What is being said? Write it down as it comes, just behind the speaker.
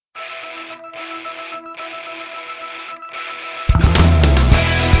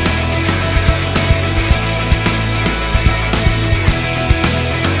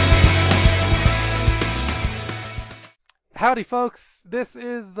Howdy, folks. This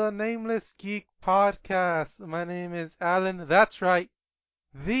is the Nameless Geek Podcast. My name is Alan. That's right,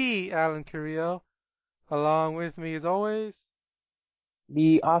 the Alan Carrillo. Along with me, as always.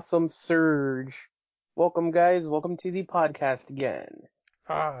 The awesome Surge. Welcome, guys. Welcome to the podcast again.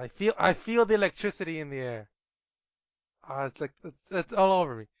 I feel the electricity in the air. It's all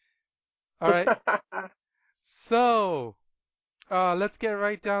over me. All right. So, let's get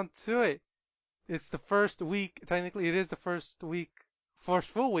right down to it. It's the first week. Technically, it is the first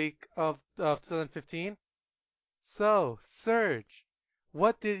full week of 2015. So, Serge,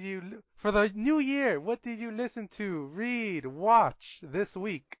 for the new year, what did you listen to, read, watch this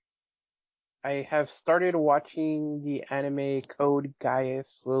week? I have started watching the anime Code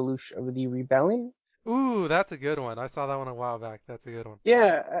Geass Lelouch of the Rebellion. Ooh, that's a good one. I saw that one a while back. That's a good one.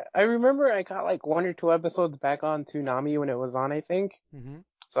 Yeah, I remember I got like one or two episodes back on Toonami when it was on, I think. Mm-hmm.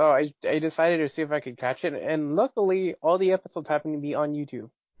 So I decided to see if I could catch it, and luckily all the episodes happen to be on YouTube.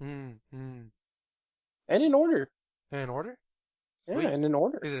 Mm-hmm. And in order. In order? Yeah, Sweet. and in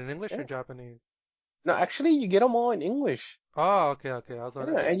order. Is it in English or Yeah. Japanese? No, actually, you get them all in English. Oh, okay, okay. I was Yeah,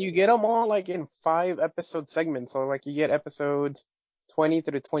 wondering. and you get them all like in 5 episode segments. So like you get episodes 20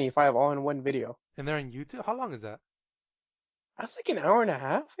 through 25 all in one video. And they're on YouTube? How long is that? That's like an hour and a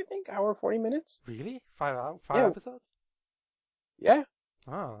half, I think, hour 40 minutes. Really? Five Yeah, episodes? yeah,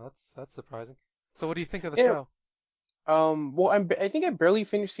 Oh, that's surprising. So what do you think of the yeah. show? Well, I think I barely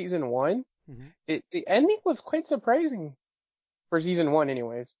finished season one. Mm-hmm. The ending was quite surprising for season one,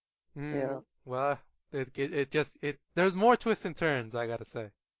 anyways. Yeah. Well, there's more twists and turns, I gotta say.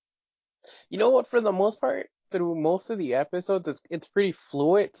 You know what? For the most part, through most of the episodes, it's pretty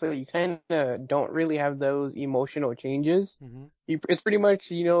fluid, so you kind of don't really have those emotional changes. Mm-hmm. It's pretty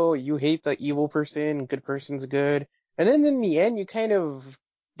much, you hate the evil person, good person's good, and then in the end, you kind of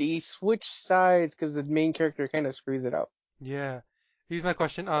they switch sides because the main character kind of screws it up. Yeah. Here's my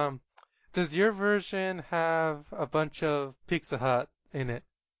question. Does your version have a bunch of Pizza Hut in it?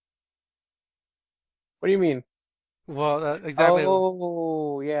 What do you mean? Well, exactly.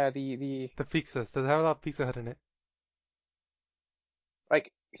 Oh, yeah, the The pizzas. Does it have a lot of Pizza Hut in it?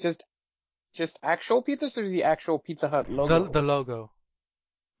 like just actual pizzas or the actual Pizza Hut The logo? logo.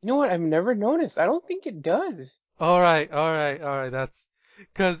 You know what? I've never noticed. I don't think it does. All right, all right, all right. That's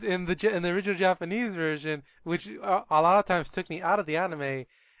because in the original Japanese version, which a lot of times took me out of the anime,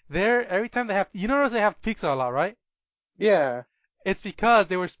 there every time you notice they have pizza a lot, right? Yeah. It's because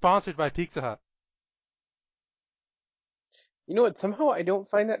they were sponsored by Pizza Hut. You know what? Somehow I don't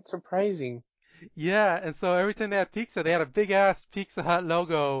find that surprising. Yeah, and so every time they had pizza, they had a big ass Pizza Hut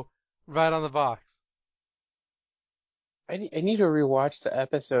logo right on the box. I need to rewatch the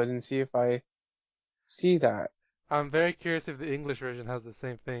episode and see if I see that. I'm very curious if the English version has the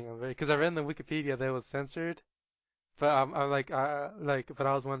same thing. Because I read in the Wikipedia that it was censored, but but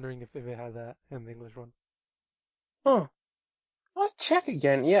I was wondering if it had that in the English one. Huh. I'll check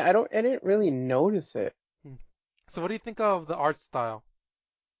again. Yeah, I didn't really notice it. Hmm. So what do you think of the art style?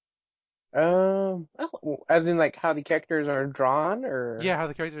 As in like how the characters are drawn or Yeah, how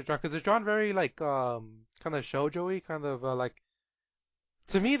the characters are drawn, because they're drawn very like kind of shoujo-y, kind of like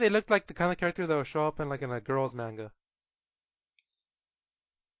to me they look like the kind of character that will show up in a girl's manga.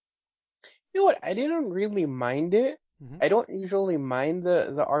 you know what? I didn't really mind it. Hmm. I don't usually mind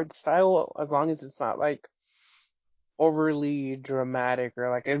the art style as long as it's not like overly dramatic or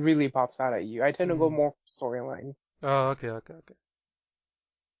like it really pops out at you. I tend to go Hmm. more storyline. Oh, okay, okay, okay.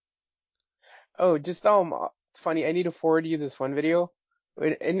 Oh, just it's funny. I need to forward you this one video.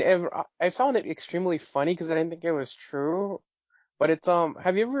 I found it extremely funny because I didn't think it was true. But it's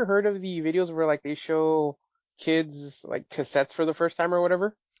have you ever heard of the videos where like they show kids like cassettes for the first time or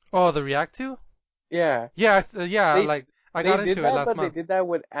whatever? Oh, the React to? Yeah. Yeah, They like I they got did into it that, last but they month did that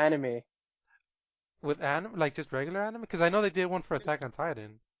with anime. with anime, like just regular anime, because I know they did one for Attack on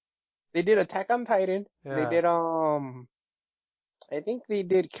Titan. They did Attack on Titan. They Yeah, did I think they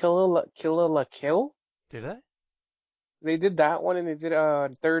did Kill la Kill. did I? They did that one and they did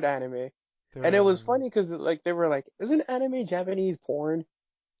third anime. Third And it was anime. funny because like they were like, isn't anime Japanese porn?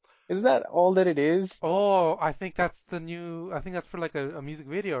 Isn't that all that it is? Oh, I think that's the new. I think that's for like a music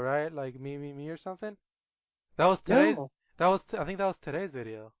video, right? Like Me Me Me or something. That was today's. No. I think that was today's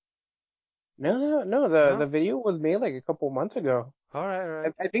video. No. The No? video was made like a couple months ago. All right, all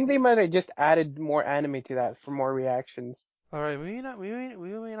right, I think they might have just added more anime to that for more reactions. all right. We may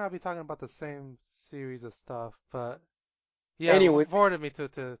not be talking about the same series of stuff, but yeah, Anyway, forwarded me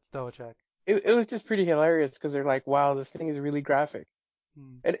to double check. it was just pretty hilarious because they're like, wow, this thing is really graphic.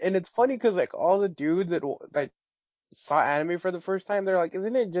 Hmm. And it's funny because like all the dudes that like saw anime for the first time, they're like,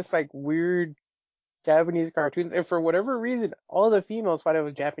 isn't it just like weird Japanese cartoons, and for whatever reason, all the females thought it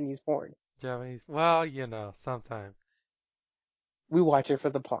was Japanese porn. Japanese. Well, sometimes We watch it for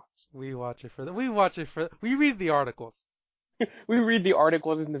the plots. we watch it for we read the articles. We read the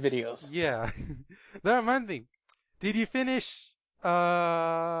articles and the videos. Yeah. That reminds me. Did you finish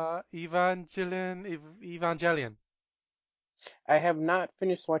Evangelion? I have not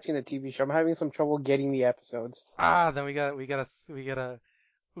finished watching the TV show. I'm having some trouble getting the episodes. Ah, then we gotta.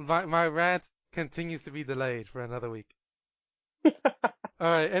 My rant continues to be delayed for another week. All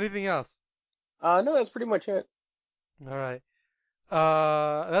right. Anything else? No, that's pretty much it. All right.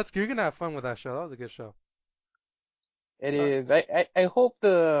 That's you're gonna have fun with that show. That was a good show. It Uh, is. I hope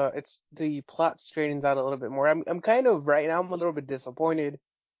the plot straightens out a little bit more. I'm kind of right now. I'm a little bit disappointed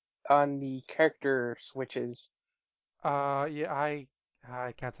on the character switches. yeah.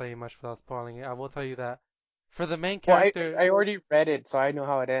 I can't tell you much without spoiling it. I will tell you that for the main Well, character. I already read it, so I know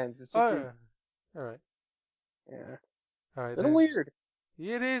how it ends. It's just the Oh, all right. yeah, All a right little then. weird.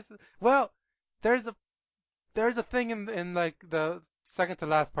 It is. Well, there's a thing in like the second to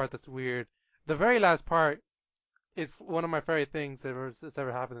last part that's weird. The very last part is one of my favorite things that's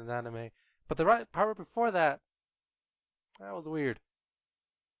ever happened in anime. But the right part before that, that was weird.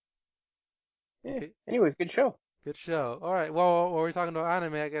 Yeah. Okay, Anyways, good show. good show. All right. Well, while we're talking about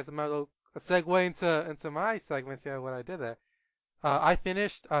anime, I guess I might as well segue into my segment. See what I did there. I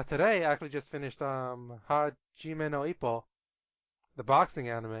finished today. I actually just finished Hajime no Ippo, the boxing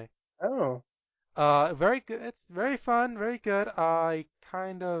anime. Oh, Very good. It's very fun, very good. I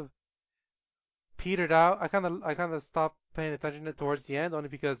kind of petered out. I kind of stopped paying attention to towards the end only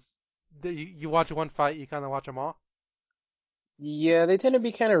because you watch one fight, you kind of watch them all. yeah, they tend to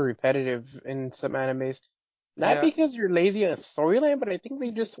be kind of repetitive in some animes. Not Yeah. because you're lazy on storyline, but I think they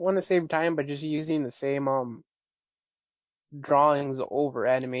just want to save time by just using the same drawings over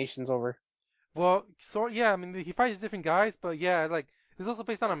animations over. Well, sort yeah. I mean, he fights different guys, but yeah, like it's also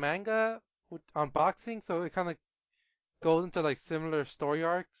based on a manga on boxing, so it kind of goes into like similar story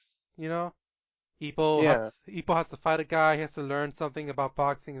arcs. Yeah. Ippo has to fight a guy, he has to learn something about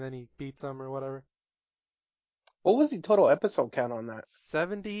boxing, and then he beats him or whatever. What was the total episode count on that?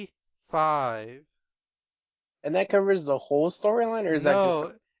 75. And that covers the whole storyline, or is that just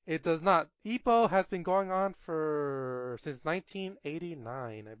No, it does not. Ippo has been going on for since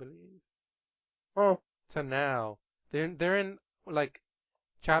 1989, I believe, oh, to now. They're in like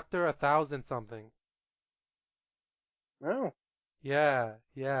chapter 1,000 something. oh. Yeah,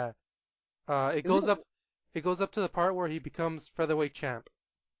 yeah. It Is it? goes up. It goes up to the part where he becomes featherweight champ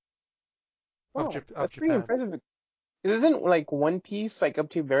Oh, of that's pretty Japan. impressive. Isn't like One Piece like up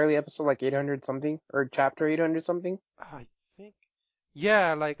to barely episode like 800 something or chapter 800 something? I think.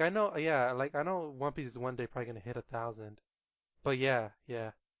 Yeah, like I know. Yeah, like I know. One Piece is one day probably gonna hit 1,000. But yeah,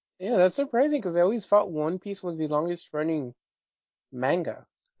 yeah. Yeah, that's surprising because I always thought One Piece was the longest running manga.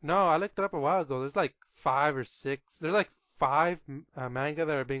 No, I looked it up a while ago. There's like five or six. There's like five manga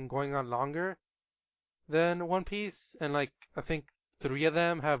that have been going on longer than One Piece, and like I think three of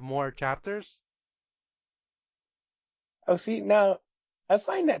them have more chapters. Oh, see, now I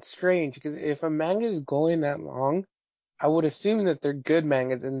find that strange because if a manga is going that long, I would assume that they're good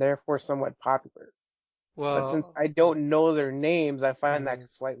mangas and therefore somewhat popular. But since Well, I don't know their names, I find that mhm.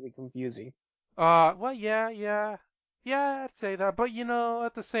 slightly confusing. Well, yeah, yeah, yeah. I'd say that, but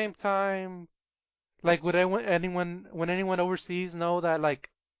at the same time, like, would anyone overseas know that like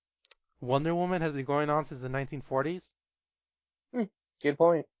Wonder Woman has been going on since the 1940s? Hmm, good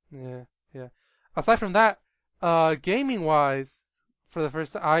point. Yeah, yeah. Aside from that, gaming wise, for the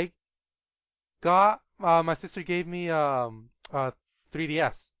first time, I got my sister gave me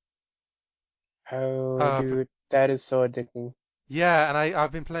 3DS. Oh, For, dude, that is so addicting. yeah, and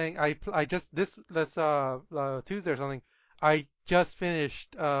I've been playing. I just this Tuesday or something. I just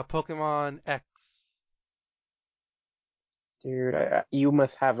finished Pokemon X. Dude, you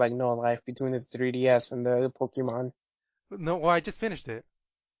must have like no life between the 3DS and the Pokemon. No, well, I just finished it,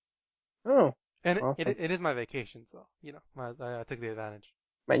 Oh, and awesome. it is my vacation, so I took the advantage.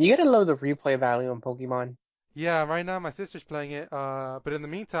 Man, you gotta love the replay value on Pokemon. Yeah, right now my sister's playing it. But in the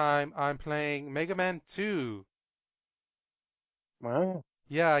meantime, I'm playing Mega Man 2. Wow.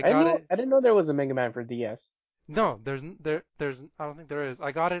 Yeah, I got it. I didn't know there was a Mega Man for DS. No, there's I don't think there is.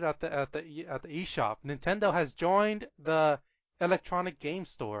 I got it at the eShop. Nintendo has joined the electronic game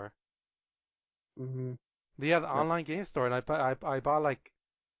store. Mm-hmm. The online game store, and I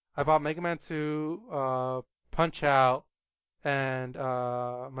bought Mega Man 2, Punch Out, and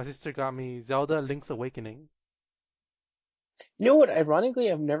my sister got me Zelda Link's Awakening. You know what?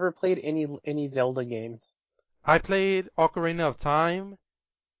 Ironically, I've never played any Zelda games. I played Ocarina of Time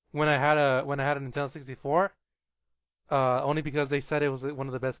when I had a Nintendo 64. Only because they said it was one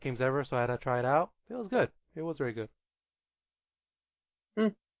of the best games ever, so I had to try it out. It was good. It was very good. Hmm.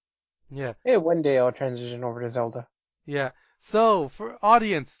 Yeah, Hey, one day I'll transition over to Zelda. yeah. So for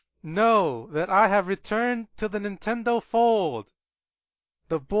audience, know that I have returned to the Nintendo fold.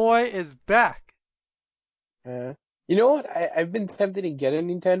 The boy is back. Uh, you know what? I've been tempted to get a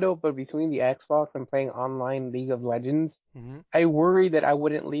Nintendo, but between the Xbox and playing online League of Legends, hmm I worry that I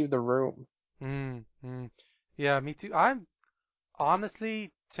wouldn't leave the room. Mm, mm. Yeah, me too. I'm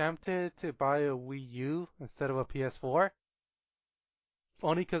honestly tempted to buy a Wii U instead of a PS4.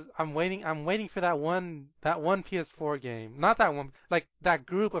 Only because I'm waiting for that one PS4 game. Not that one, like that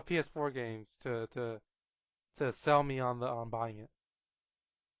group of PS4 games to sell me on buying it.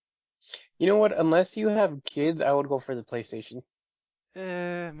 You know what? Unless you have kids, I would go for the PlayStation.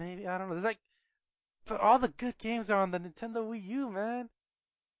 Maybe I don't know. There's like, but all the good games are on the Nintendo Wii U, man.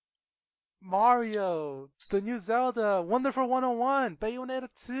 Mario, the new Zelda, Wonderful 101, Bayonetta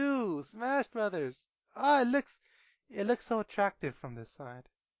 2, Smash Brothers. Ah, it looks so attractive from this side.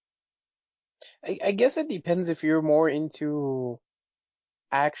 I guess it depends if you're more into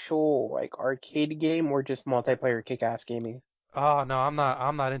actual like arcade game or just multiplayer kick-ass gaming. Oh no, I'm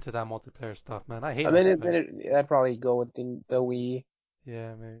not into that multiplayer stuff, man. I hate I mean, multiplayer. I'd probably go with the Wii.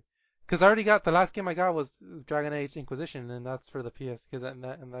 Yeah, maybe. Because I already got the last game I got was Dragon Age Inquisition, and that's for the PS. Cause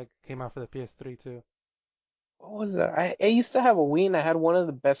that came out for the PS3 too. What was that? I used to have a Wii and I had one of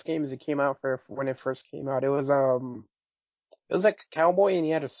the best games that came out for when it first came out. It was like a cowboy and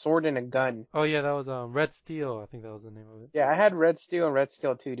he had a sword and a gun. Oh yeah, that was Red Steel. I think that was the name of it. Yeah, I had Red Steel and Red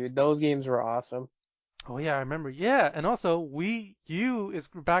Steel 2, dude. Those games were awesome. Oh yeah, I remember. Yeah, and also Wii U is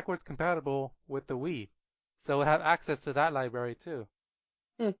backwards compatible with the Wii, so it have access to that library too.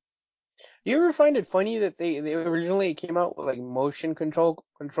 Hmm. You ever find it funny that they originally came out with like motion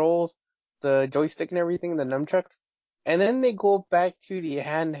controls, the joystick and everything, the nunchucks, and then they go back to the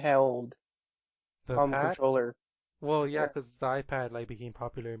handheld The pad? controller. Well, yeah, Yeah, because the iPad like became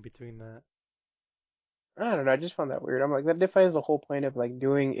popular in between that. I don't know. I just found that weird. I'm like, that defies the whole point of like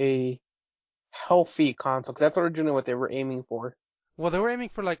doing a healthy console, 'cause that's originally what they were aiming for. Well, they were aiming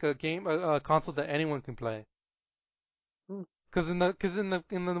for like a console that anyone can play. Hmm, Cause in the with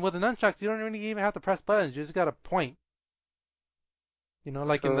the nunchucks, you don't really even have to press buttons. You just gotta point. You know,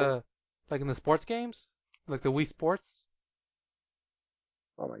 true. like in the sports games, like the Wii Sports.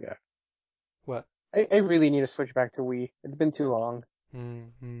 Oh my god. What? I really need to switch back to Wii. It's been too long.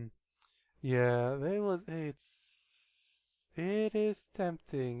 Mm-hmm. Yeah, it is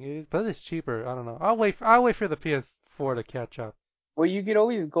tempting. But it's cheaper. I don't know. I'll wait for the PS4 to catch up. Well, you could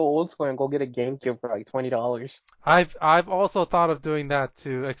always go old school and go get a GameCube for like $20. I've also thought of doing that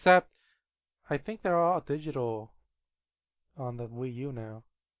too, except I think they're all digital on the Wii U now.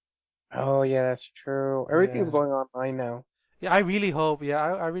 Oh yeah, that's true. Everything's Yeah. going online now. Yeah, I really hope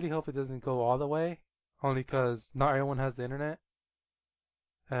it doesn't go all the way, only because not everyone has the internet,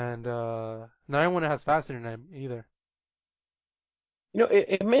 and not everyone has fast internet either. You know,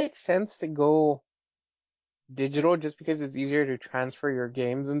 it makes sense to go digital just because it's easier to transfer your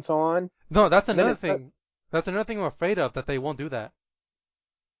games and so on. No, that's But then another it's not, thing. That's another thing I'm afraid of, that they won't do that.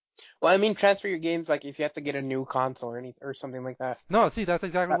 well, I mean, transfer your games like if you have to get a new console or any or something like that. No, see, that's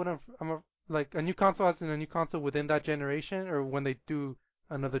exactly Uh, what like a new console as in a new console within that generation, or when they do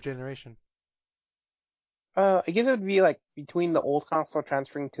another generation. I guess it would be like between the old console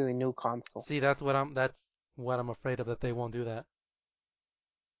transferring to the new console. See, that's what I'm afraid of, that they won't do that.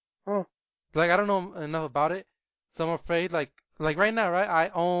 Huh. Like I don't know enough about it, so I'm afraid like right now,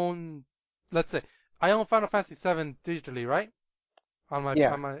 right? Let's say I own Final Fantasy VII digitally, right?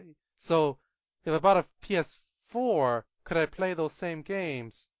 Yeah, On my so if I bought a PS4, could I play those same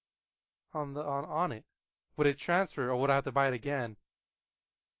games on it? Would it transfer, or would I have to buy it again?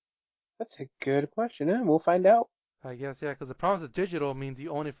 that's a good question. We'll find out. I guess, yeah, because the problem with digital means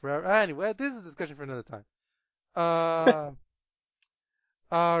you own it forever. Anyway, this is a discussion for another time. Uh,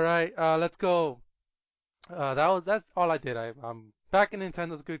 all right, let's go. That's all I did. I'm back in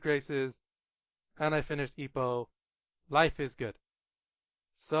Nintendo's good graces, and I finished Eppo. Life is good.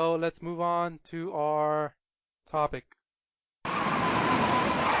 So let's move on to our topic.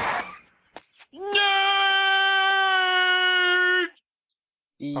 Nerd!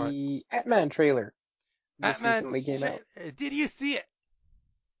 All right, The Ant-Man trailer just Ant-Man. recently came out. Did you see it?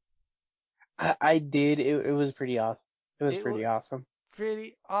 I did. It was pretty awesome. It was It was pretty awesome.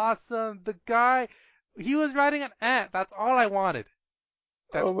 pretty awesome. The guy, he was riding an ant. That's all I wanted.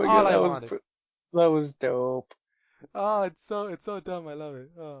 That's Oh my all god, I wanted. that was dope. Oh, it's so dumb. I love it.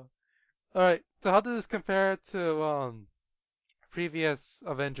 Oh. All right. So how does this compare to previous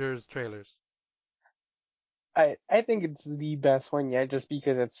Avengers trailers? I think it's the best one yet, just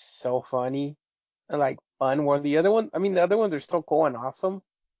because it's so funny and like fun. Where the other one, I mean, the other ones are still cool and awesome,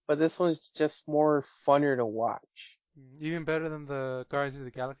 but this one's just more funner to watch. Even better than the Guardians of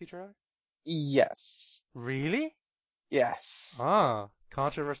the Galaxy trailer? Yes, Really? yes. Ah,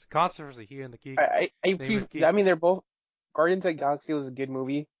 controversy here in the geek Neighbors I Geek. mean, they're both. Guardians of the Galaxy was a good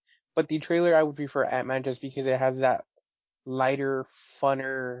movie, but the trailer I would prefer Ant-Man just because it has that lighter,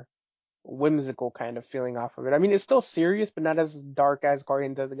 funner, whimsical kind of feeling off of it. I mean, it's still serious, but not as dark as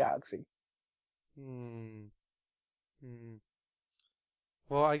Guardians of the Galaxy. Hmm. Hmm.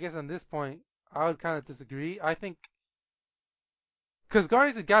 Well, I guess on this point, I would kind of disagree. I think because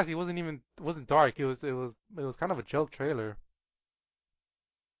Guardians of the Galaxy wasn't dark. It was kind of a joke trailer.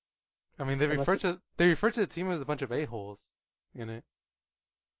 I mean, Unless it's they refer to the team as a bunch of a-holes in it,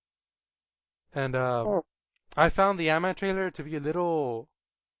 and oh, I found the Ant-Man trailer to be a little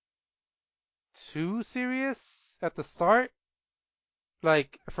too serious at the start.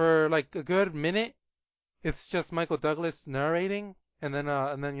 Like for like a good minute, it's just Michael Douglas narrating, and then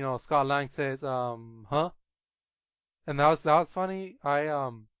Scott Lang says huh, and that was funny.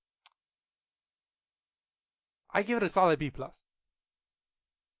 I give it a solid B plus.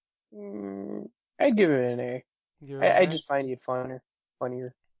 mm, I'd give it an A. Give it an I A. just find it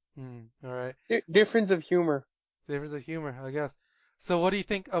funnier. All right. Difference of humor. Savors of humor, I guess. So, what do you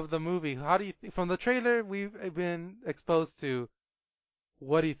think of the movie? How do you from the trailer we've been exposed to?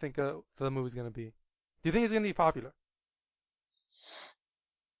 What do you think the movie's gonna be? Do you think it's gonna be popular?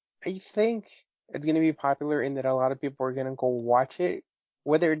 I think it's gonna be popular in that a lot of people are gonna go watch it.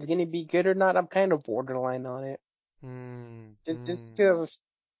 Whether it's gonna be good or not, I'm kind of borderline on it. Hmm. Just Hmm. because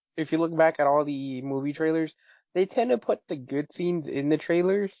if you look back at all the movie trailers, they tend to put the good scenes in the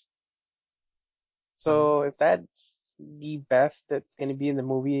trailers. Hmm. So if that's the best that's gonna be in the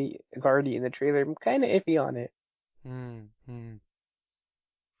movie is already in the trailer, I'm kind of iffy on it. Hmm. Hmm.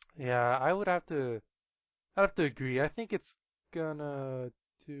 Yeah, I'd have to agree. I think it's gonna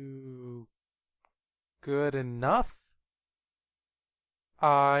do good enough.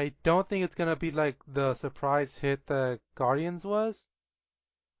 I don't think it's gonna be like the surprise hit that Guardians was.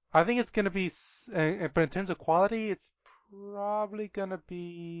 I think it's gonna be, but in terms of quality, it's probably gonna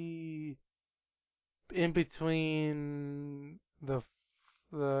be in between the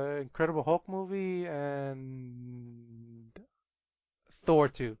Incredible Hulk movie and Thor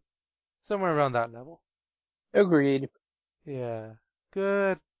 2, somewhere around that level. Agreed. Yeah,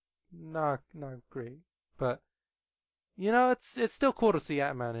 good, not great, but it's still cool to see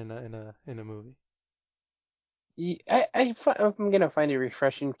Ant-Man in a movie. I'm gonna find it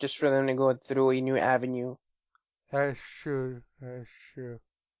refreshing just for them to go through a new avenue. That's true. That's true.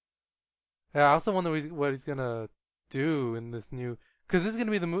 Yeah, I also wonder what he's gonna do in this new, because this is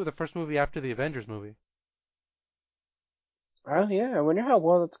gonna be the first movie after the Avengers movie. Oh yeah, I wonder how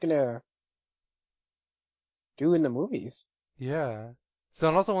well it's gonna do in the movies. Yeah. So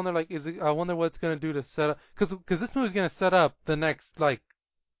I also wonder, like, I wonder what it's gonna do to set up, because this movie's gonna set up the next like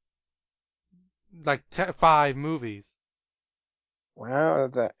 5 movies. Wow,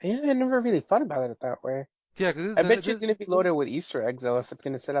 yeah, I never really thought about it that way. Yeah, because I bet you it's gonna be loaded with Easter eggs though, if it's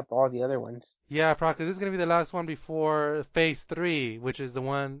gonna set up all the other ones. yeah, probably 'cause this is gonna be the last one before Phase 3, which is the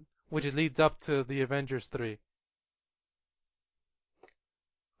one which leads up to the Avengers 3.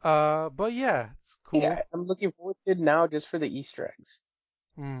 But yeah, it's Yeah, cool. I'm looking forward to it now just for the Easter eggs.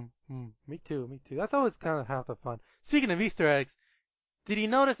 Me too, me too. That's always kind of half the fun. Speaking of Easter eggs, did you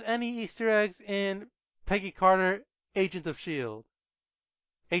notice any Easter eggs in Peggy Carter, Agent of Shield?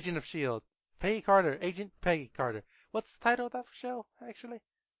 Agent of Shield. Peggy Carter, Agent Peggy Carter. What's the title of that show, actually?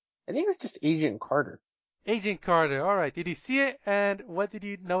 I think it's just Agent Carter. Agent Carter. All right. Did you see it? And what did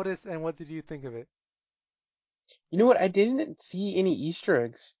you notice? And what did you think of it? You know what? I didn't see any Easter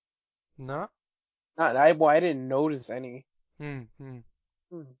eggs. No. I didn't notice any. Hmm. Hmm.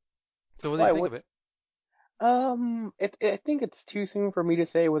 So what do you Why? think What? of it? I think it's too soon for me to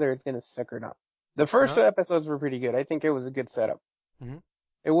say whether it's gonna suck or not. The first two No. episodes were pretty good. I think it was a good setup. Hmm.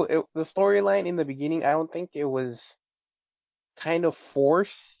 The storyline in the beginning, I don't think it was kind of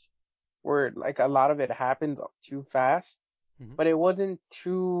forced, where like a lot of it happens too fast, Hmm. but it wasn't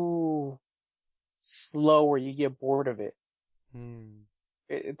too slow where you get bored of it. Hmm.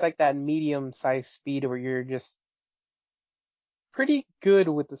 It's like that medium sized speed where you're just pretty good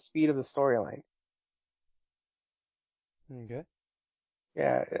with the speed of the storyline. Okay.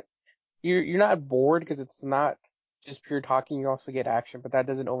 Yeah, you're not bored because it's not just pure talking. You also get action, but that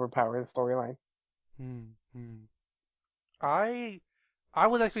doesn't overpower the storyline. Hmm. I I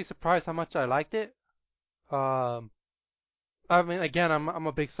was actually surprised how much I liked it. Um, I mean, again, I'm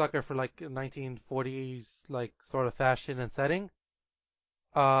a big sucker for like 1940s like sort of fashion and setting.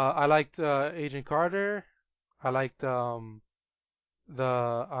 I liked Agent Carter. I liked I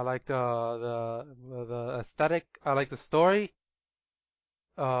liked the aesthetic. I liked the story.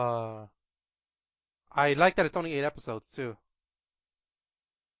 Uh, I like that it's only 8 episodes too.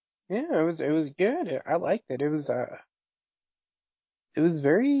 Yeah, it was good. I liked it. It was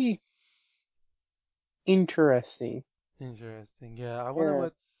very interesting. Interesting. Yeah, I wonder Yeah.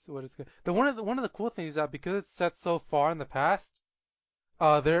 what it's good. One of the cool things is that because it's set so far in the past,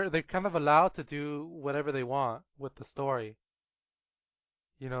 they're kind of allowed to do whatever they want with the story.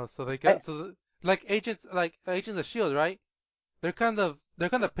 You know, so they I get like Agents of Shield, right? They're kind of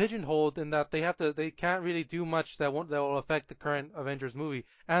pigeonholed in that they can't really do much that will affect the current Avengers movie,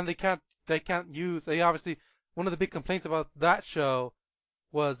 and they can't use they obviously one of the big complaints about that show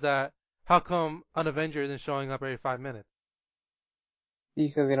was that how come an Avenger isn't showing up every 5 minutes?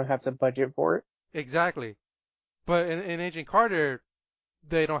 because they don't have the budget for it. Exactly. But in Agent Carter,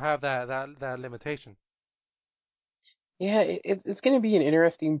 they don't have that limitation. Yeah, it's going to be an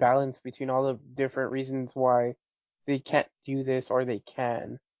interesting balance between all the different reasons why they can't do this or they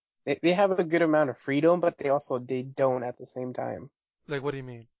can. They have a good amount of freedom, but they don't at the same time. Like, what do you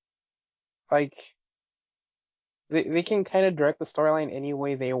mean? Like they can kind of direct the storyline any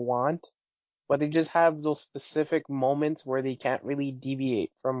way they want, but they just have those specific moments where they can't really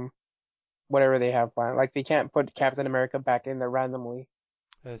deviate from whatever they have planned. Like they can't put Captain America back in there randomly.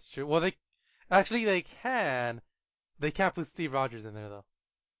 That's true. Well, they actually they can. They can't put Steve Rogers in there though,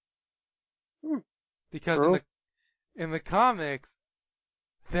 Hmm, because true. in the comics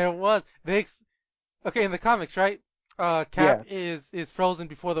there was okay in the comics, right? Cap Yeah. is frozen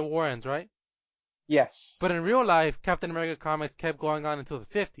before the war ends, right? But Yes. in real life, Captain America comics kept going on until the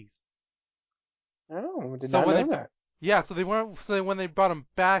 50s. Oh, did So not when know they that. yeah, so they weren't so when they brought him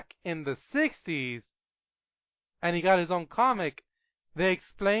back in the 60s and he got his own comic, they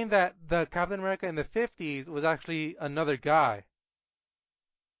explained that the Captain America in the 50s was actually another guy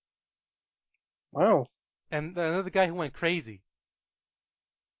Wow. and another guy who went crazy.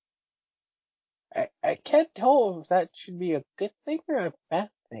 I can't tell if that should be a good thing or a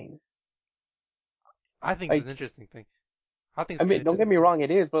bad thing. I think it's an Like, interesting thing. I think I it's an mean, don't get interesting me thing. wrong,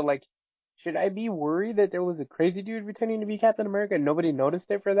 it is, but like, should I be worried that there was a crazy dude pretending to be Captain America and nobody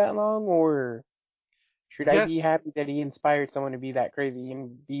noticed it for that long, or should I be Yes, happy that he inspired someone to be that crazy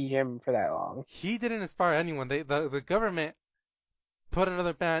and be him for that long? he didn't inspire anyone. The government put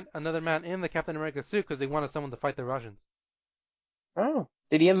another man in the Captain America suit because they wanted someone to fight the Russians. Oh,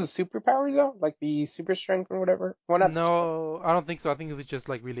 did he have the superpowers though, like the super strength or whatever? Well, not the super. No, I don't think so. I think he was just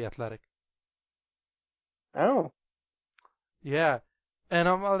like really athletic. Oh, Yeah, and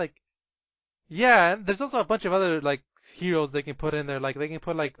I'm all like, yeah. And there's also a bunch of other like heroes they can put in there. Like they can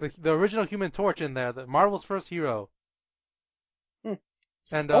put like the original Human Torch in there, the Marvel's first hero. hmm.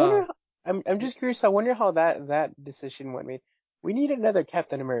 And I wonder. I'm just curious. I wonder how that decision went made. We need another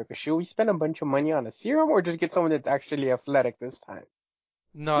Captain America. Should we spend a bunch of money on a serum or just get someone that's actually athletic this time?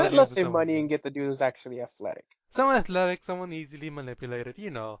 no, they need to Let's put save someone money and athletic. get the dude who's actually athletic. Someone athletic, someone easily manipulated. You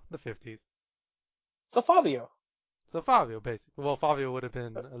know, the 50s. So Fabio, So Fabio, basically. Well, Fabio would have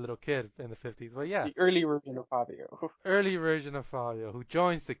been a little kid in the 50s, but yeah, the early version of Fabio. early version of Fabio who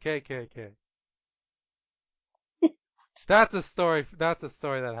joins the KKK. That's a story. That's a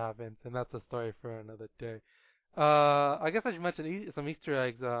story that happens, and that's a story for another day. I guess I should mention some Easter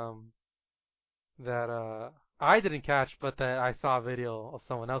eggs that I didn't catch, but that I saw a video of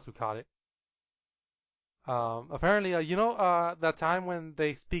someone else who caught it. Apparently, that time when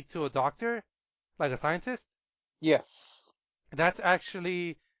they speak to a doctor, like a scientist, Yes. that's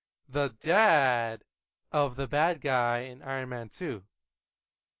actually the dad of the bad guy in Iron Man 2.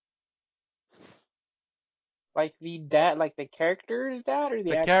 Like the dad, like the character's dad or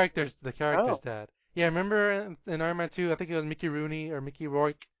the actual. The character's Oh, dad. Yeah, remember in Iron Man 2, I think it was Mickey Rooney or Mickey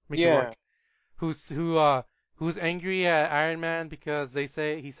yeah. Rourke, who's angry at Iron Man because he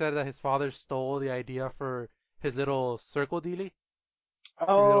said that his father stole the idea for his little circle dealy.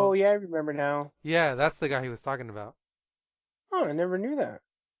 His Oh, little yeah, I remember now. Yeah, that's the guy he was talking about. Oh, I never knew that.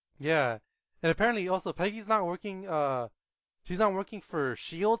 Yeah. And apparently also Peggy's not working she's not working for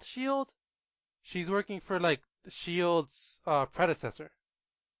Shield. She's working for like Shield's predecessor.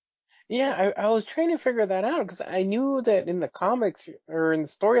 Yeah, I was trying to figure that out because I knew that in the comics or in the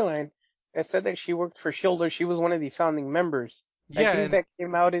storyline, it said that she worked for Shield or she was one of the founding members. I Yeah, think and that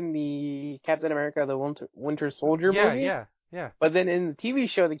came out in the Captain America: The Winter Soldier yeah, movie. yeah, yeah. But then in the TV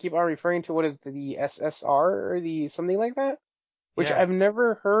show, they keep on referring to what is the SSR or the something like that. which Yeah. I've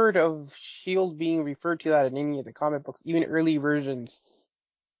never heard of Shield being referred to that in any of the comic books, even early versions.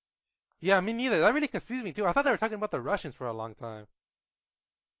 Yeah, me neither. That really confused me too. I thought they were talking about the Russians for a long time.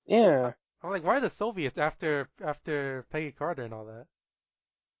 I- Yeah. I'm like, why are the Soviets after Peggy Carter and all that?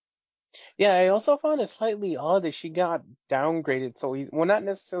 Yeah, I also found it slightly odd that she got downgraded so easy. Well, not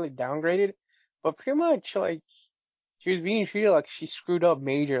necessarily downgraded, but pretty much like she was being treated like she screwed up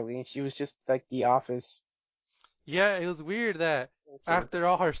majorly and she was just like the office Yeah, it was weird that character. after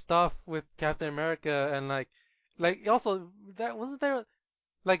all her stuff with Captain America and like also that wasn't there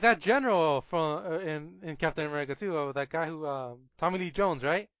like that general from in Captain America too, that guy who Tommy Lee Jones,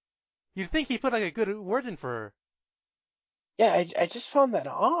 right? You'd think he put like a good word in for her. Yeah, I just found that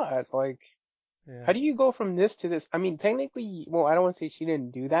odd. Like, Yeah. how do you go from this to this? I mean, technically, well, I don't want to say she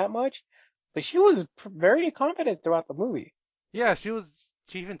didn't do that much, but she was very confident throughout the movie. Yeah, she was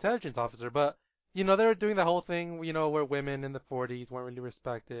chief intelligence officer, but they were doing the whole thing, where women in the 40s weren't really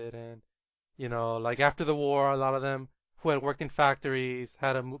respected and like after the war, a lot of them who had worked in factories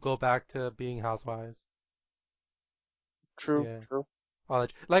had to go back to being housewives. True, Yeah. true.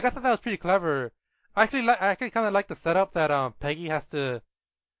 Like I thought that was pretty clever. I actually kind of like the setup that Peggy has to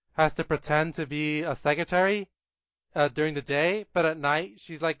pretend to be a secretary during the day, but at night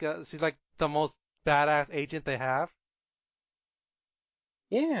she's like the most badass agent they have.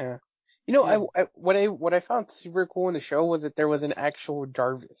 Yeah. Yeah. What I found super cool in the show was that there was an actual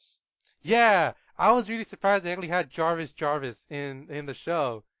Jarvis. Yeah, I was really surprised they actually had Jarvis in the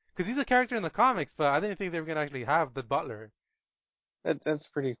show because he's a character in the comics, but I didn't think they were gonna actually have the butler. That's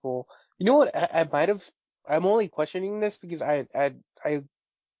pretty cool. You know what? I might have. I'm only questioning this because I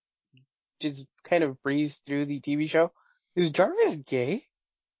just kind of breezed through the TV show. Is Jarvis gay?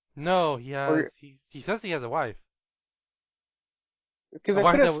 No, Or he says he has a wife. because A I could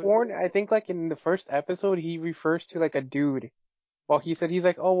wife have that would. sworn I think like in the first episode he refers to like a dude. Well, he said he's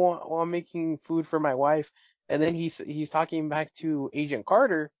like, oh, well, I'm making food for my wife, and then he's talking back to Agent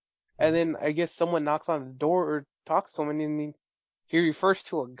Carter, and then I guess someone knocks on the door or talks to him, and then he refers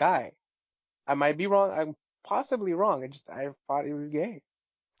to a guy. I might be wrong. I'm possibly wrong. I thought he was gay.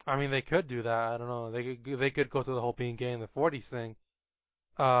 I mean, they could do that. I don't know. They could go through the whole being gay in the 40s thing.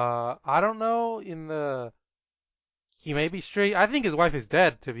 I don't know. He may be straight. I think his wife is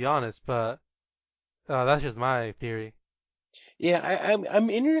dead, to be honest, but that's just my theory. Yeah, I'm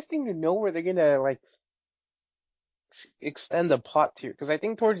interested to know where they're gonna like extend the plot to, because I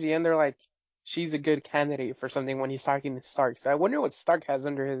think towards the end they're like, she's a good candidate for something when he's talking to Stark. So I wonder what Stark has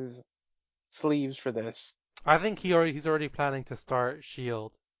under his sleeves for this. I think he's already planning to start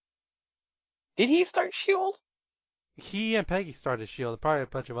Shield. Did he start Shield? He and Peggy started Shield, probably a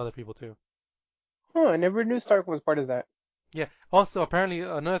bunch of other people too. Huh, I never knew Stark was part of that. Yeah. Also, apparently,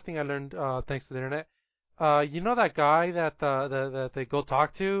 another thing I learned thanks to the internet. You know that guy that they go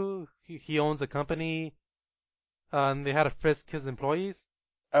talk to? He owns a company, and they had to frisk his employees.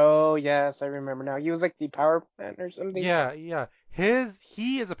 Oh yes, I remember now. He was like the power plant or something. Yeah, yeah.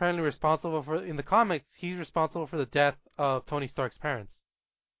 He is apparently responsible for in the comics. He's responsible for the death of Tony Stark's parents.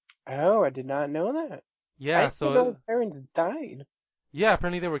 Oh, I did not know that. I Yeah. didn't know his So parents died. yeah,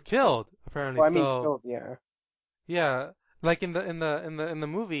 apparently they were killed. Apparently, Well, I mean so killed, yeah. yeah. Like in the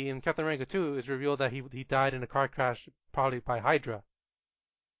movie in Captain America 2, it's revealed that he died in a car crash, probably by Hydra.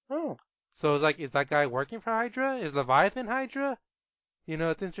 Oh, So it's like, is that guy working for Hydra? Is Leviathan Hydra?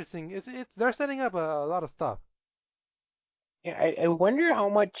 It's interesting. It's they're setting up a lot of stuff. yeah. I wonder how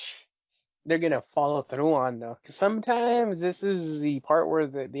much they're gonna follow through on though, because sometimes this is the part where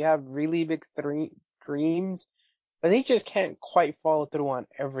they have really big dreams, but they just can't quite follow through on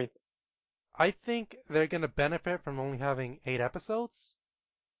everything. I think they're gonna benefit from only having 8 episodes,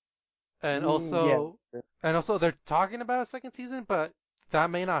 and Yeah, also that's true. and also they're talking about a second season, but that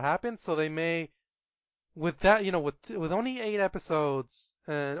may not happen. So they may, with that, with only 8 episodes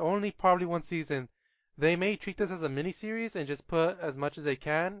and only probably one season, they may treat this as a mini series and just put as much as they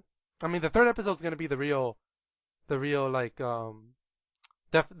can. I mean, the third episode is gonna be the real like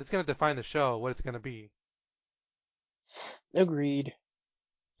it's gonna define the show, what it's gonna be. Agreed. Agreed.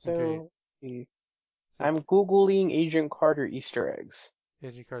 So let's see. So I'm googling Agent Carter Easter eggs,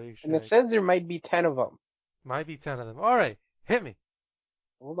 Agent Carter and Easter it eggs. says there might be 10 of them. Might be 10 of them. All right, hit me.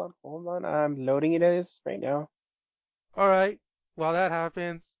 Hold on. I'm loading it as right now. All right. While that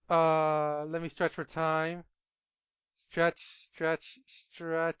happens, let me stretch for time. Stretch, stretch,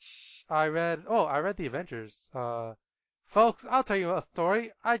 stretch. I read the Avengers. Folks, I'll tell you a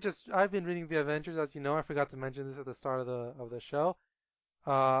story. I've been reading the Avengers, as you know. I forgot to mention this at the start of the show.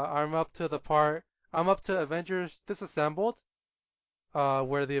 I'm up to the part. I'm up to Avengers Disassembled,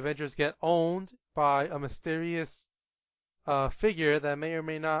 where the Avengers get owned by a mysterious figure that may or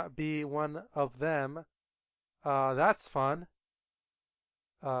may not be one of them. That's fun.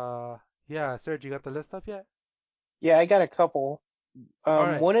 Uh, yeah, Serge, you got the list up yet? Yeah, I got a couple. All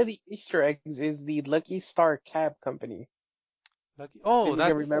right. One of the Easter eggs is the Lucky Star Cab Company. Lucky. Oh, If you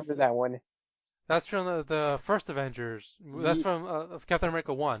can remember that one. that's from the first Avengers. That's Ye from Captain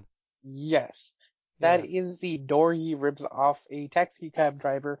America 1. yes. That Yeah. is the door he rips off a taxi cab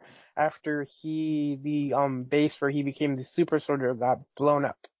driver after the base where he became the super soldier got blown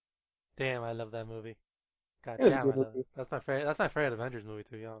up. Damn, I love that movie. God It was a damn, good I love it. movie. That's my favorite Avengers movie,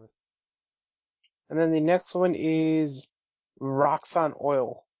 to be honest. And then the next one is Rocks on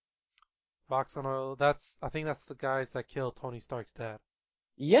Oil. Roxxon Oil. I think that's the guys that killed Tony Stark's dad.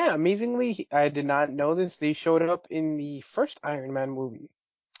 Yeah, amazingly, I did not know this. They showed up in the first Iron Man movie.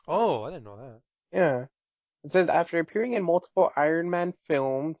 Oh, I didn't know that. Yeah. It says after appearing in multiple Iron Man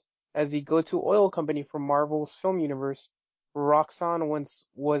films as the go-to oil company for Marvel's film universe, Roxxon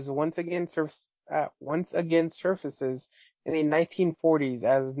once again surfaces in the 1940s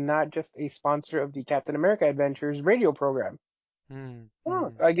as not just a sponsor of the Captain America Adventures radio program. Hmm. Oh,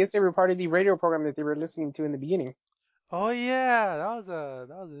 Hmm. so I guess they were part of the radio program that they were listening to in the beginning. Oh yeah, that was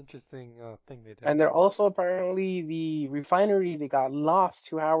an interesting thing they did. And they're also apparently the refinery that got lost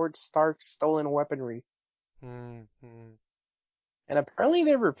to Howard Stark's stolen weaponry. Hmm. Hmm. And apparently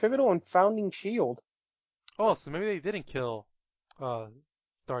they were pivotal in founding SHIELD. Oh, so maybe they didn't kill uh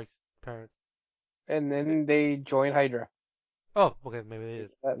Stark's parents. And They, then they joined Hydra. oh, okay, maybe they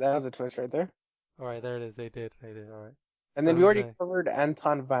did. That was a twist right there. All right, there it is. They did. They did. All right. And So then we who's already next? covered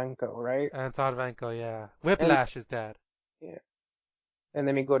Anton Vanko, right? Anton Vanko, yeah. And Whiplash's dad. yeah, and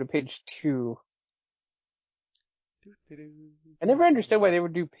then we go to page 2. I never understood why they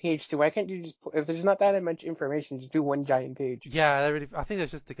would do page 2. Why can't you just, if there's not that much information, just do one giant page? Yeah, that really. I think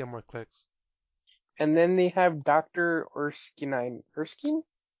that's just to get more clicks. And then they have Dr. Erskine? Erskine.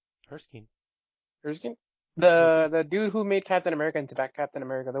 Erskine? Erskine. The dude who made Captain America into back Captain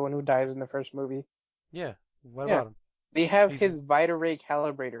America, the one who dies in the first movie. Yeah. What Yeah. about him? They have He's. his Vita Ray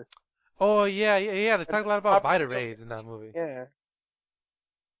calibrator. Oh yeah, yeah, yeah. They At talk the a lot about top of beta the building. rays in that movie. Yeah.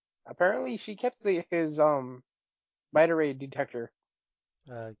 Apparently she kept his Vita Ray detector,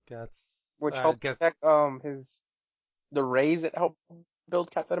 That's. which I helps guess detect his the rays that help build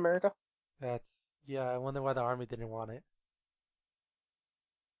Captain America. that's. Yeah, I wonder why the army didn't want it.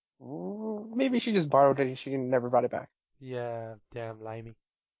 Maybe she just borrowed it and she never brought it back. Yeah, damn limey.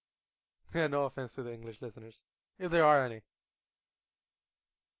 No offense to the English listeners, if there are any.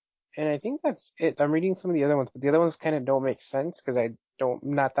 And I think that's it. I'm reading some of the other ones, but the other ones kind of don't make sense because I'm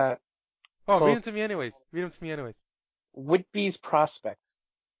not that Oh, read them close. to me anyways. Read them to me anyways. Whitby's Prospect.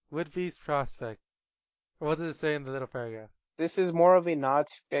 Whitby's prospect. What does it say in the little paragraph? This is more of a nod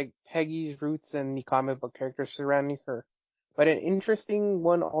to Peggy's roots and the comic book characters surrounding her, but an interesting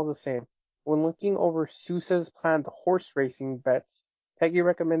one all the same. When looking over Sousa's planned horse racing bets, Peggy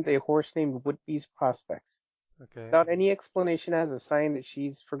recommends a horse named Whitby's Prospects. Okay. Without any explanation as a sign that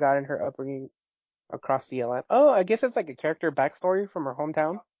she's forgotten her upbringing across the Atlantic. Oh, I guess it's like a character backstory from her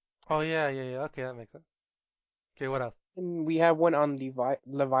hometown. Oh yeah, yeah, yeah. Okay, that makes sense. Okay, what else? And we have one on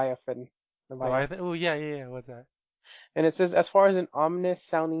Leviathan. Leviathan. Oh yeah, yeah, yeah. What's that? And it says, as far as an ominous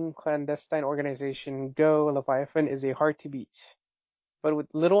sounding clandestine organization go, Leviathan is a hard to beat. But with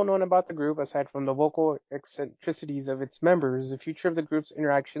little known about the group, aside from the vocal eccentricities of its members, the future of the group's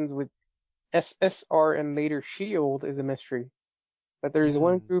interactions with SSR and later SHIELD is a mystery. But there is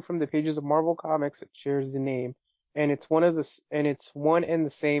one Hmm. group from the pages of Marvel Comics that shares the name, and it's one and the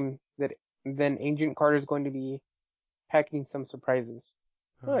same that then Agent Carter is going to be packing some surprises.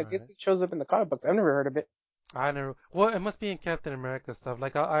 All Oh, I guess right. it shows up in the comic books. I've never heard of it. I never. Well, it must be in Captain America stuff.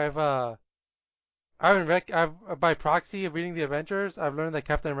 Like I've by proxy of reading the Avengers, I've learned that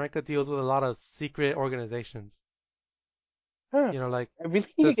Captain America deals with a lot of secret organizations. Huh. You know, like I really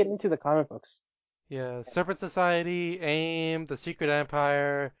need to get this, into the comic books. yeah, Serpent Society, AIM, the Secret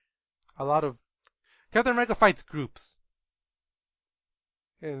Empire. A lot of Captain America fights groups,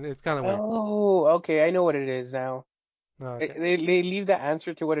 and it's kind of weird. Oh, okay. I know what it is now. Oh, They, okay. they they leave the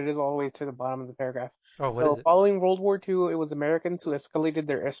answer to what it is all the way to the bottom of the paragraph. Oh, what is So, it? following World War II, it was Americans who escalated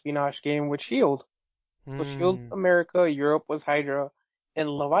their espionage game with SHIELD. So SHIELD's Hmm. America, Europe was Hydra, and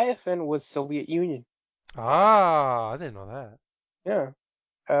Leviathan was Soviet Union. Ah, I didn't know that. Yeah.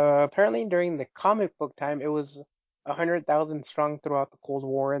 Apparently during the comic book time, it was 100,000 strong throughout the Cold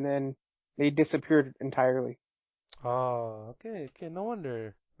War, and then they disappeared entirely. Oh, okay, okay. No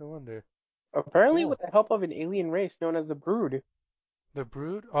wonder. No wonder. Apparently with Cool. the help of an alien race known as the Brood. The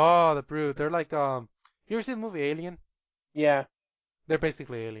Brood? Oh, the Brood. They're like you ever seen the movie Alien? Yeah. They're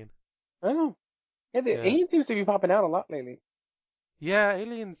basically Alien. I don't know. Yeah, the Yeah. alien seems to be popping out a lot lately. Yeah,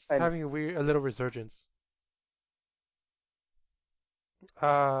 Aliens And having a little resurgence.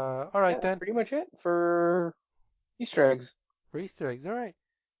 All right yeah, that's then. pretty much it for Easter eggs. For Easter eggs. All right.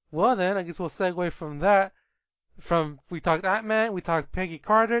 Well then, I guess we'll segue from that. From we talked Ant-Man, we talked Peggy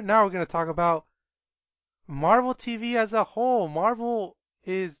Carter. Now we're gonna talk about Marvel TV as a whole. Marvel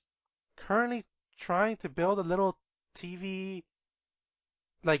is currently trying to build a little TV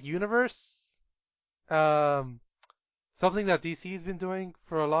like universe. Um, Something that DC has been doing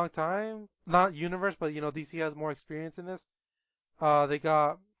for a long time. Not universe, but DC has more experience in this. They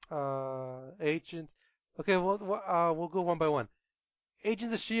got Agents. Okay, we'll go one by one.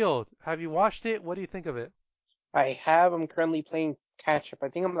 Agents of Shield. Have you watched it? What do you think of it? I have. I'm currently playing catch up. I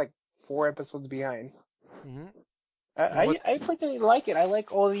think I'm like 4 episodes behind. Hmm. And I what's personally like it. I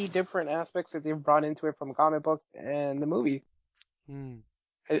like all the different aspects that they've brought into it from comic books and the movie. hmm,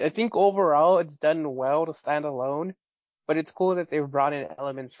 I think overall it's done well to stand alone, but it's cool that they've brought in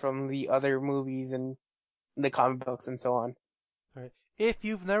elements from the other movies and the comic books and so on. all right. If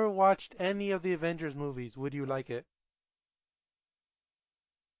you've never watched any of the Avengers movies, would you like it?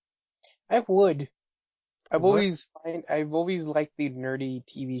 I would. You would? I've always liked the nerdy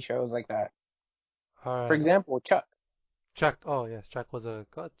TV shows like that. All For right. example, Chuck. Chuck. Oh yes, Chuck was a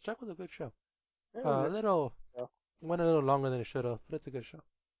good show. That was A it. little So, went a little longer than it should have, but it's a good show.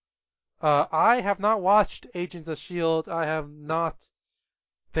 I have not watched Agents of Shield. I have not.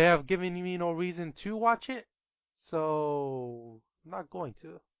 They have given me no reason to watch it, so I'm not going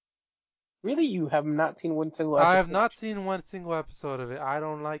to. really, you have not seen one single I have episode? not seen one single episode of it. I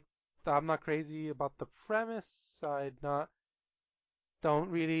don't like. I'm not crazy about the premise. Don't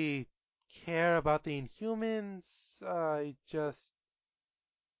really care about the Inhumans. I just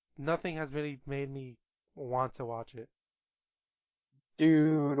nothing has really made me want to watch it.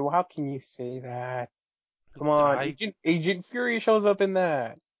 Dude, how can you say that? Come on, I Agent Fury shows up in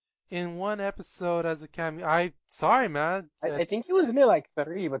that. in one episode as a cameo. I sorry man. I think he was in there like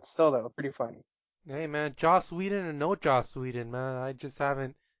 3, but still though, pretty funny. Hey man, Joss Whedon or no Joss Whedon, man. I just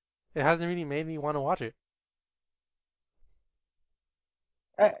haven't. It hasn't really made me want to watch it.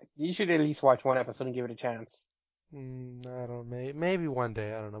 You should at least watch one episode and give it a chance. I don't. Maybe one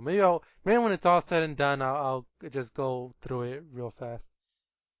day. I don't know. Maybe when it's all said and done, I'll just go through it real fast.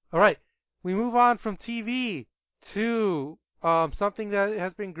 All right, we move on from TV to something that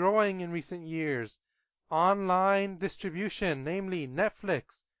has been growing in recent years, online distribution, namely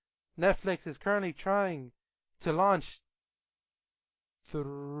Netflix. Netflix is currently trying to launch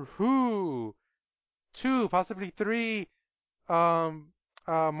through two, possibly three um,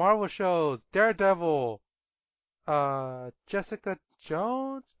 Marvel shows: Daredevil, Jessica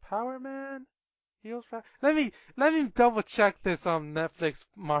Jones, Power Man, Heels. Let me double check this Netflix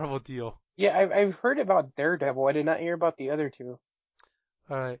Marvel deal. Yeah, I've heard about Daredevil. I did not hear about the other two.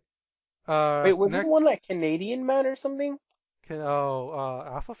 All right. Wait, wasn't one Next. like Canadian man or something?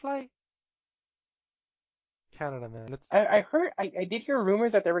 Alpha Flight, Canada man. Let's. I did hear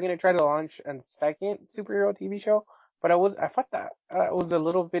rumors that they were gonna try to launch a second superhero TV show, but I thought that was a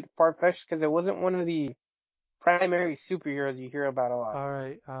little bit far fetched because it wasn't one of the primary superheroes you hear about a lot. All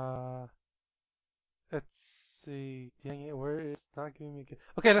right. Let's see. Dang it, where is not giving me.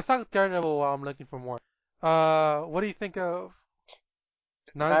 Okay, let's talk Daredevil while I'm looking for more. What do you think of?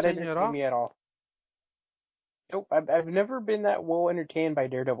 Just Not not entertaining you at entertain all? me at all. Nope, I've never been that well entertained by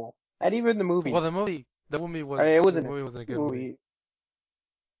Daredevil. Not even the Well, movie. was It the wasn't a movie wasn't a good movie. movie.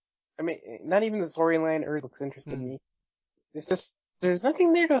 I mean, not even the storyline or looks interested Hmm. me. It's just there's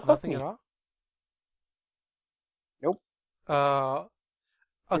nothing there to hook Nothing at me. all. Nope. Uh,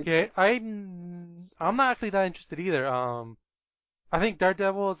 okay. I'm not actually that interested either. I think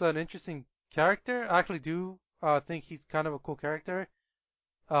Daredevil is an interesting character. I actually do think he's kind of a cool character.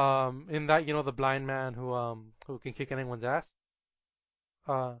 In that the blind man who can kick anyone's ass.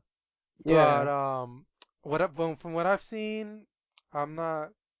 Uh, but Yeah. from what I've seen, I'm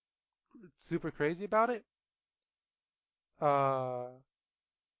not super crazy about it. Uh,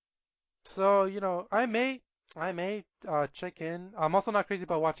 so I may check in. I'm also not crazy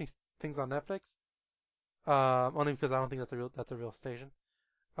about watching things on Netflix. Only because I don't think that's a real station.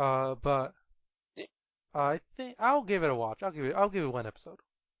 But I think I'll give it a watch. I'll give it one episode.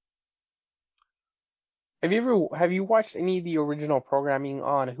 Have you watched any of the original programming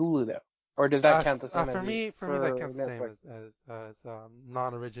on Hulu though? Or does that count the same For as you me that for counts the same Netflix? as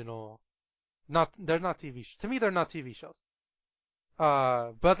non-original. Not they're not TV. To me, they're not TV shows.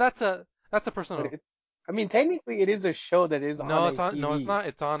 But that's a But personal. I mean technically it is a show that is on No, a no, it's TV. not.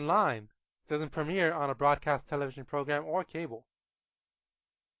 It's online. It doesn't premiere on a broadcast television program or cable.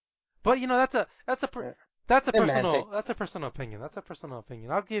 But Yeah. that's a personal Semantics. opinion. That's a personal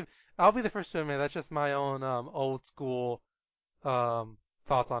opinion. I'll be the first to admit that's just my own old school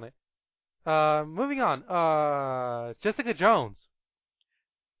thoughts on it. Moving on. Jessica Jones.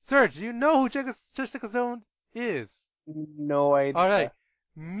 Serge, do you know who Jessica Jones is? No All right. idea.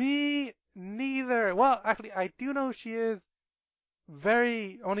 Me neither. Well, actually, I do know who she is.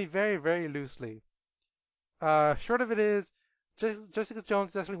 Only very, very loosely. Short of it is, Jessica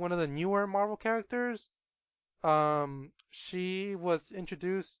Jones is actually one of the newer Marvel characters. She was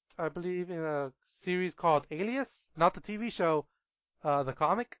introduced, I believe, in a series called Alias, not the TV show, the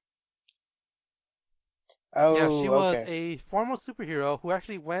comic. Yeah, she Oh, was okay. a former superhero who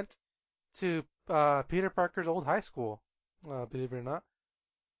actually went to Peter Parker's old high school, believe it or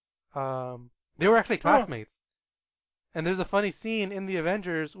not. They were actually Huh. classmates. And there's a funny scene in the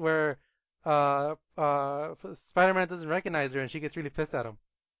Avengers where Spider-Man doesn't recognize her and she gets really pissed at him.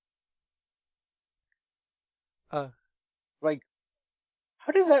 Uh, Like,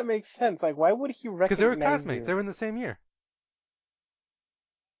 how does that make sense? Like, why would he because they were recognize classmates. They you? were in the same year.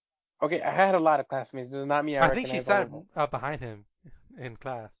 Okay, I had a lot of classmates. Does not mean I I think she recognize all sat of them. behind him in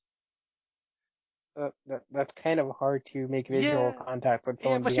class. That's kind of hard to make visual Yeah, contact with yeah,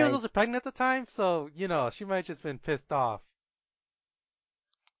 someone but she was behind. also pregnant at the time, so she might have just been pissed off.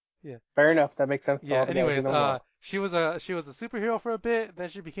 Yeah, Fair enough. That makes sense to yeah. all the guys in Anyways, the world. she was a superhero for a bit. Then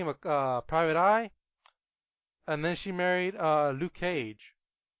she became a private eye, and then she married Luke Cage.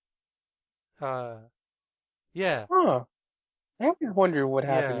 Uh, yeah, Huh. I always wondered what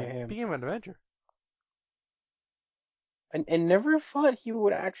happened to yeah. him. Became an Avenger. And never thought he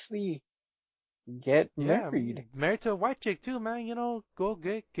would actually get Yeah, married. married to a white chick too, man. Go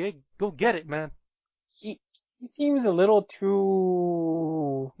get it, man. He seems a little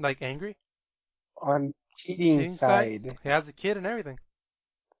too Like angry, on cheating cheating side. side. He has a kid and everything.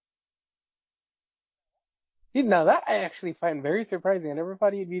 Now that I actually find very surprising. I never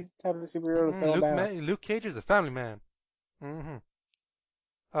thought he'd be the type of superhero to settle down. Luke Cage is a family man. hmm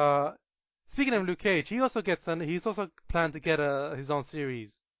Uh, speaking of Luke Cage, he's also planned to get his own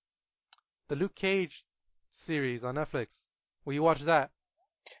series, the Luke Cage series on Netflix. Will you watch that?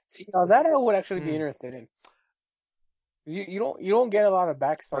 See, now that I would actually be Mm. interested in. 'Cause you don't get a lot of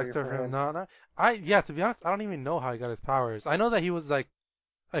backstory Backstory for for him? him. No, no. Yeah. To be honest, I don't even know how he got his powers. I know that he was like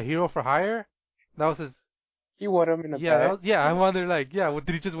a hero for hire. That was his. He won him in a Yeah, that bet. was. Yeah, I wonder. Like, yeah,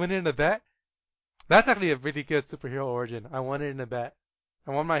 did he just win it in a bet? That's actually a really good superhero origin. I won it in a bet.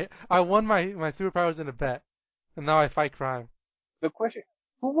 I won my superpowers in a bet, and now I fight crime. The question,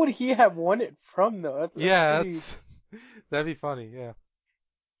 who would he have won it from though? That's Yeah, pretty. that's that'd be funny. Yeah,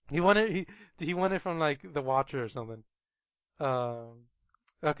 he won it. He won it from like the Watcher or something. Um,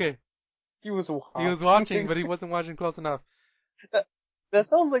 okay, He was he was watching. watching, but he wasn't watching close enough. that, that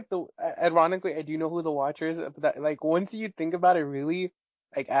sounds like ironically, I do know who the Watcher is, but that, like, once you think about it really,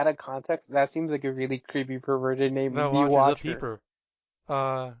 like, out of context, that seems like a really creepy, perverted The name, the Watcher, the Watcher. Peeper.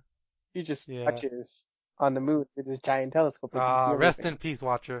 Uh, He just yeah. watches on the moon with his giant telescope, like, he can see Rest everything. in peace,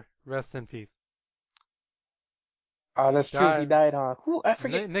 Watcher. Rest in peace. Oh, He that's true, he died. died, huh? I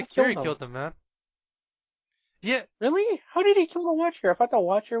forget who Nick Fury killed him. killed him, man. Yeah, Really? How did he kill the Watcher? I thought the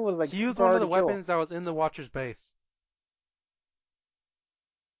Watcher was, like, he used super one of hard the to kill. weapons that was in the Watcher's base.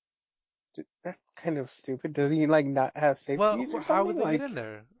 Dude, that's kind of stupid. Does he, like, not have Well, safeties or how would something? they get Like, in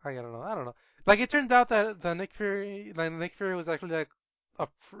there? I don't know. I don't know. Like it turns out that Nick Fury was actually like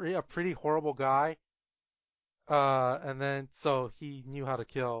a pretty horrible guy. And then so he knew how to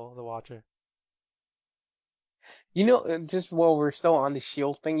kill the Watcher. just while we're still on the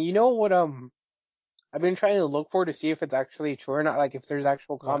Shield thing, you know what, I've been trying to look for to see if it's actually true or not, like if there's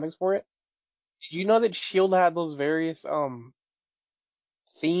actual What? comics for it. Did you know that Shield had those various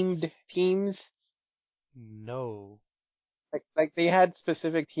themed teams? No. Like they had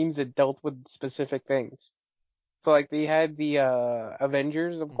specific teams that dealt with specific things. So like they had the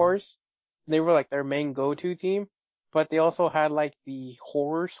Avengers, of hmm course. They were like their main go-to team, but they also had like the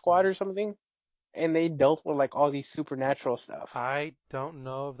Horror Squad or something, and they dealt with like all these supernatural stuff. I don't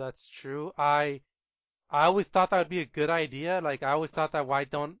know if that's true. I always thought that would be a good idea. Like I always thought that why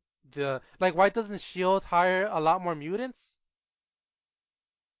doesn't Shield hire a lot more mutants?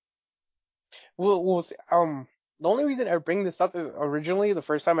 The only reason I bring this up is originally the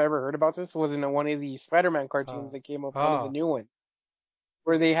first time I ever heard about this was in one of the Spider-Man cartoons Uh, that came up, one of the oh. new ones,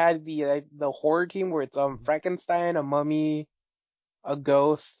 where they had the horror team where it's mhm. Frankenstein, a mummy, a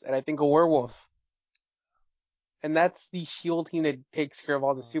ghost, and I think a Mm. werewolf. And that's the Shield team that takes care of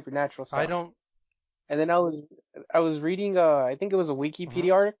all the Uh, supernatural I stuff. don't. And then I was reading I think it was a Mhm.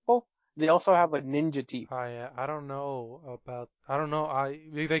 Wikipedia article They also have a ninja team. I don't know about. I don't know.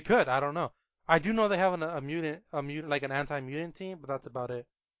 They could. I don't know. I do know they have a mutant like an anti-mutant team, but that's about it.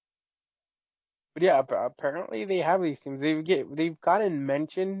 But yeah, apparently they have these teams. They've gotten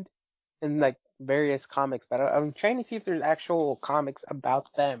mentioned in like various comics, but I'm trying to see if there's actual comics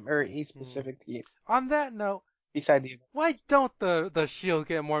about them or a Hmm. specific team On that note, beside the. why don't the Shield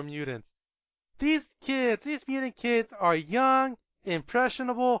get more mutants? These mutant kids are young,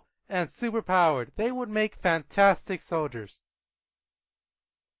 impressionable, and superpowered. They would make fantastic soldiers.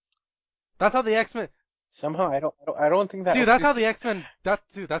 That's how the X-Men. Somehow I don't think that Dude, that's would. how the X-Men.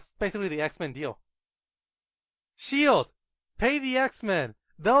 That's basically the X-Men deal. Shield, pay the X-Men.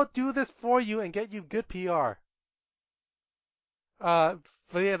 They'll do this for you and get you good PR. Uh,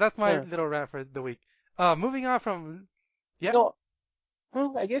 but yeah, that's my Huh. little rant for the week. Moving on from You yeah, know,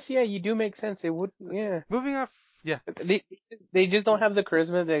 well, I guess yeah, you do make sense. It would, yeah. moving on. Yeah, They they just don't have the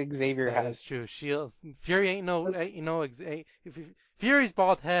charisma that Xavier that is has. true. Shield, Fury if Fury's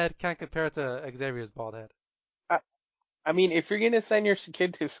bald head can't compare to Xavier's bald head. I, I mean, if you're gonna send your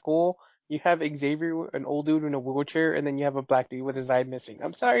kid to school, you have Xavier, an old dude in a wheelchair, and then you have a black dude with his eye missing.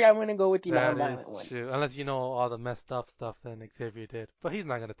 I'm sorry, I'm gonna go with the That non-violent is one. true. Unless you know all the messed up stuff that Xavier did. But he's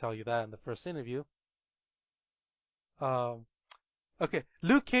not going to tell you that in the first interview. Um, okay.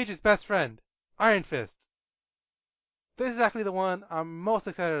 Luke Cage's best friend, Iron Fist. This is exactly the one I'm most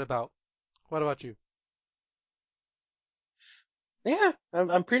excited about. What about you? Yeah,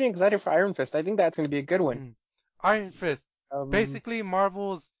 I'm pretty excited for Iron Fist. I think that's gonna be a good one. Hmm. Iron Fist. Um, Basically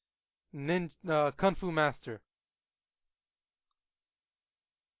Marvel's Kung Fu master.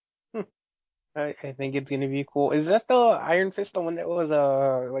 hmm, I think it's gonna be cool. Is that the Iron Fist, the one that was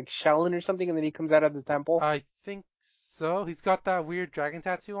like Shaolin or something, and then he comes out of the temple? I think so. He's got that weird dragon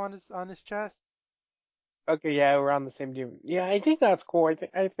tattoo on his chest. Okay, yeah, we're on the same team. Yeah, I think that's cool.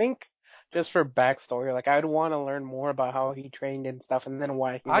 I think just for backstory, like I'd want to learn more about how he trained and stuff, and then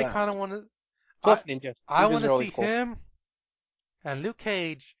why he I kind left. of want to I Plus ninjas. I want Ninjas to are see always cool. him and Luke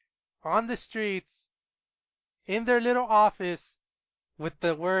Cage on the streets in their little office with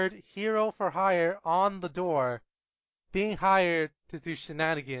the word hero for hire on the door, being hired to do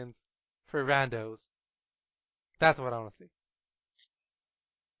shenanigans for randos. That's what I want to see.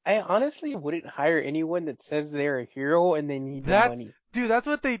 I honestly wouldn't hire anyone that says they're a hero and they need the That's, money. dude,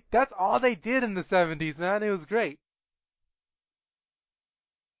 that's all they did in the 70s, man. It was great.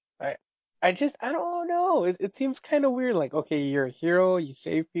 I I don't know. It seems kind of weird. Like, okay, you're a hero, you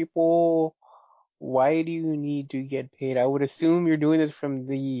save people. Why do you need to get paid? I would assume you're doing this from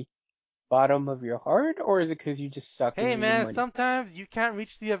the bottom of your heart, or is it because you just suck and Hey, you need the man, money? sometimes you can't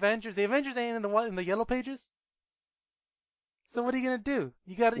reach the Avengers. The Avengers ain't in the yellow pages. So what are you gonna do?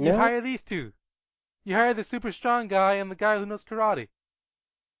 You No? hire these two. You hire the super strong guy and the guy who knows karate.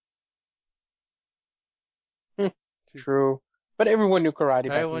 Hmm, true. But everyone knew karate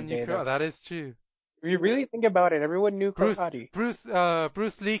back in the Everyone knew day, though. karate. That is true. If you really think about it, everyone knew karate.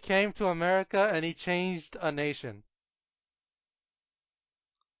 Bruce Lee came to America and he changed a nation.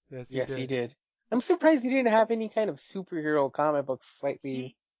 Yes, he Yes, he did. did. I'm surprised he didn't have any kind of superhero comic books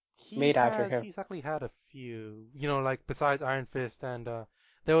slightly He made after has him. he's actually had a few, like besides Iron Fist and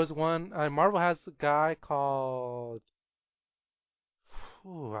there was one Marvel has a guy called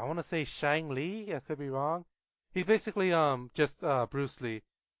I want to say Shang Li. I could be wrong. He's basically just Bruce Lee.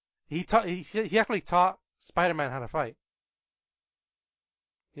 He actually taught Spider-Man how to fight.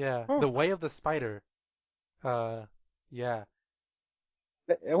 Yeah, Huh. the way of the spider. Uh, yeah.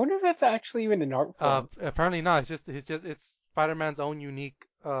 I wonder if that's actually even an art form. Apparently not. It's Spider-Man's own unique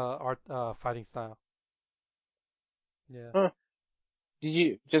art fighting style. Yeah. Huh. Did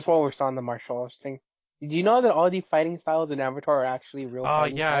you, just while we're still on the martial arts thing, did you know that all the fighting styles in Avatar are actually real Oh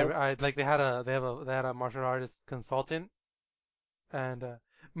fighting yeah, styles? I like they had a martial artist consultant and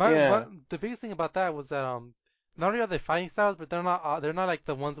Yeah. the biggest thing about that was that not only are they fighting styles but they're not like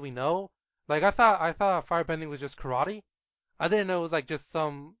the ones we know. Like I thought firebending was just karate. I didn't know it was like just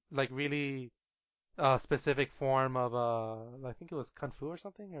some like really specific form of I think it was kung fu or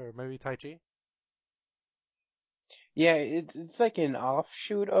something or maybe tai chi. Yeah, it's like an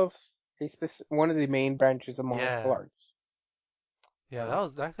offshoot of one of the main branches of martial Yeah. arts. Yeah, that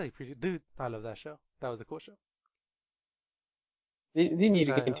was actually pretty. Dude, I love that show. That was a cool show. They need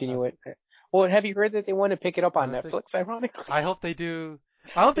to I continue it. Well, have you heard that they want to pick it up on on Netflix. Netflix, ironically? I hope they do.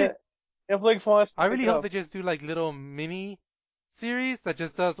 I hope Yeah, they. Netflix wants to I pick really it hope up. they just do like little mini series that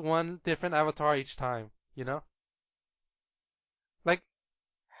just does one different avatar each time. You know, like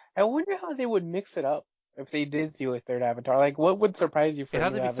I wonder how they would mix it up if they did do a third Avatar. Like, what would surprise you it for a had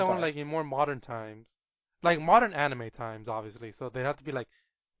new to be someone Avatar? like in more modern times, like modern anime times, obviously. So they have to be like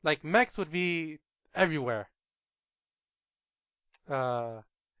Like mechs would be everywhere.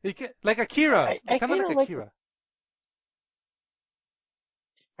 Like Akira, I kind of kind like of like Akira. this.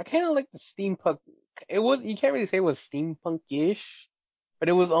 I kind of like the steampunk. It was you can't really say it was steampunk-ish, but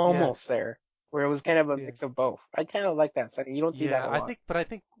it was Yeah, almost there, where it was kind of a yeah, mix of both. I kind of like that setting. You don't see that yeah. a lot. But I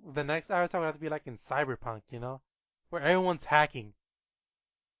think the next Avatar would have to be like in Cyberpunk, where everyone's hacking.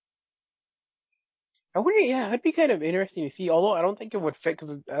 I wonder, yeah, it'd be kind of interesting to see. Although I don't think it would fit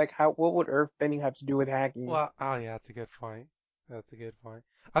because like how what would earthbending have to do with hacking? Well, oh yeah, that's a good point. That's a good point.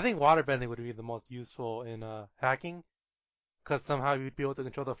 I think waterbending would be the most useful in hacking, because somehow you'd be able to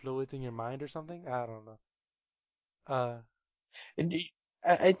control the fluids in your mind or something. I don't know. Uh, And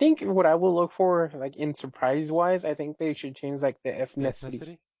I think what I will look for, like in surprise wise, I think they should change like the the ethnicity.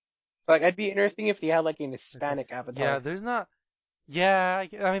 ethnicity. So, like, I'd be interesting if they had like an It's like, Hispanic yeah, avatar. there's not. Yeah,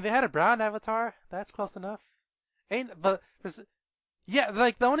 I mean they had a brown avatar. That's close enough. Ain't but yeah,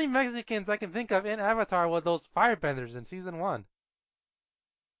 like the only Mexicans I can think of in Avatar were those firebenders in season one.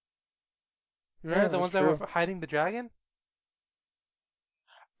 Remember Yeah, the that's ones that were true. hiding the dragon?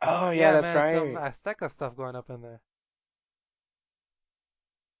 Oh yeah, Yeah, that's man, some right. Azteca stuff going up in there.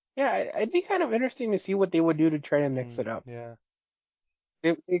 Yeah, it'd be kind of interesting to see what they would do to try to mix it up. Yeah,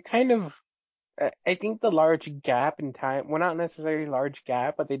 They kind of, I think the large gap in time, well, not necessarily large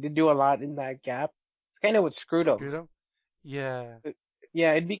gap, but they did do a lot in that gap. It's kind of what screwed them. screwed them. Yeah,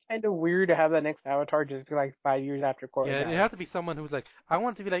 Yeah, it'd be kind of weird to have that next Avatar just be like 5 years after Korra yeah. It had to dies. be someone who's like, I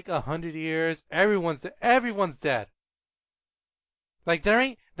want it to be like 100 years. Everyone's dead. Like there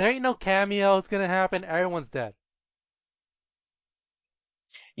ain't no cameos gonna happen. Everyone's dead.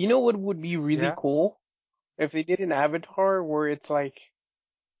 You know what would be really Yeah, cool? If they did an Avatar where it's like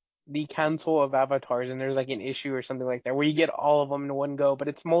the council of avatars and there's like an issue or something like that where you get all of them in one go, but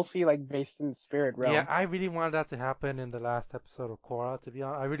it's mostly like based in the spirit yeah. realm. I really wanted that to happen in the last episode of Korra. To be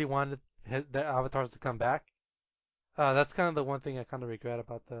honest, I really wanted the avatars to come back. That's kind of the one thing I kind of regret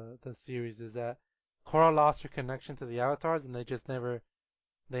about the series is that Korra lost her connection to the avatars and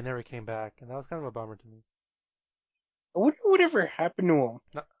they never came back, and that was kind of a bummer to me. I wonder whatever happened to them.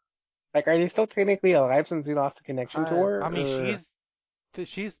 No, Like, are they still technically alive since he lost the connection to her? I mean Or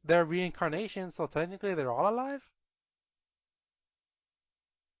she's their reincarnation, so technically they're all alive.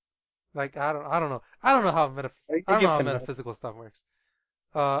 Like I I don't know guess how so. metaphysical stuff works.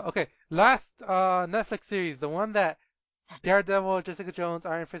 Okay, last Netflix series, the one that Daredevil, Jessica Jones,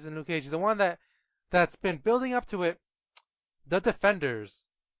 Iron Fist, and Luke Cage, the one that's been building up to it, The Defenders.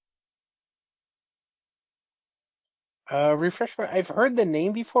 Refresh my. I've heard the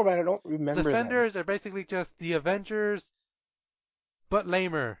name before, but I don't remember them. Defenders are basically just the Avengers, but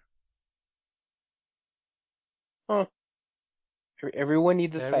lamer. Huh? Everyone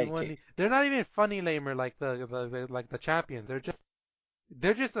needs a Everyone, sidekick. they're not even funny lamer like like the champions. They're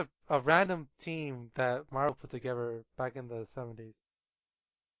just a random team that Marvel put together back in the 70s.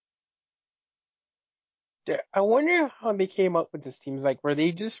 I wonder how they came up with this team. Like, were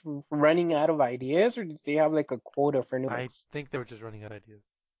they just running out of ideas, or did they have like a quota for new I ones? think they were just running out of ideas.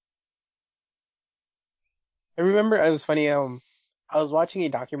 I remember it was funny. I was watching a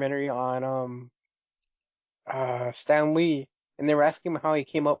documentary on Stan Lee, and they were asking him how he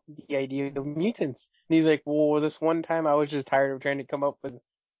came up with the idea of mutants. And he's like, "Well, this one time I was just tired of trying to come up with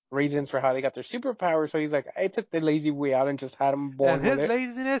reasons for how they got their superpower, so he's like, I took the lazy way out and just had them And born with his it."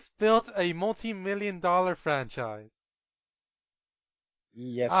 laziness built a multi-million-dollar franchise.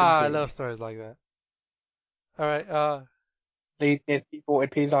 Yes, it Ah, I love did. stories like that. All right, Laziness, people,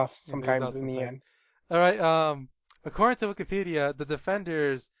 it pays off it pays sometimes off in the sometimes. end. All right, according to Wikipedia, the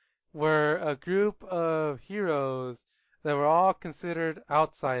Defenders were a group of heroes that were all considered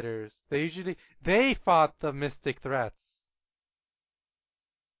outsiders. They fought the mystic threats.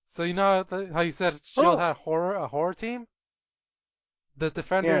 So you know how you said Shield Oh, had a horror team? The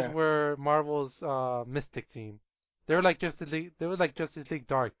Defenders yeah. were Marvel's mystic team. They were like Justice League. They were like Justice League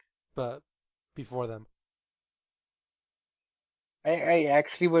Dark, but before them. I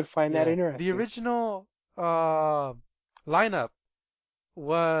actually would find that Yeah, the interesting. original uh lineup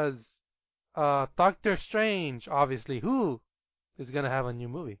was Doctor Strange, obviously, who is gonna have a new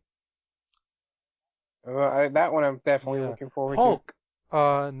movie. That one I'm definitely Yeah, looking forward to. Hulk,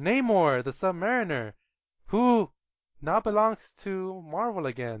 Namor, the Submariner, who now belongs to Marvel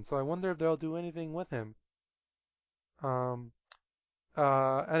again. So I wonder if they'll do anything with him. Um,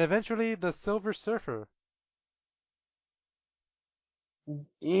 and eventually the Silver Surfer.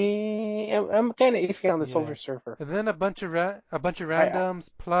 Yeah, I'm kind of iffy on the Silver Yeah, Surfer. and then a bunch of I randoms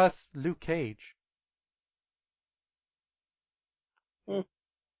plus Luke Cage.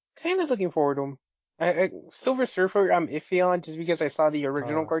 kind of looking forward to him. Silver Surfer, I'm iffy on just because I saw the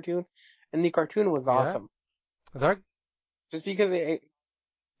original Uh, cartoon, and the cartoon was yeah, awesome. that Just because it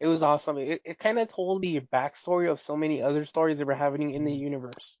was awesome. It kind of told the backstory of so many other stories that were happening in the mm,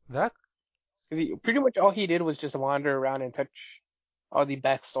 universe. that Because pretty much all he did was just wander around and touch all the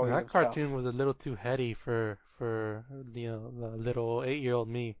backstories that of cartoon stuff. was a little too heady for the little 8-year-old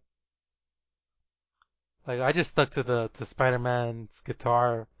me. Like I just stuck to the to Spider-Man's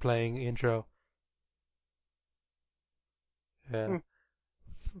guitar playing intro. Yeah. Hmm.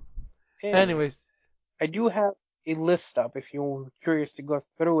 Anyways, Anyways, I do have a list up if you're curious to go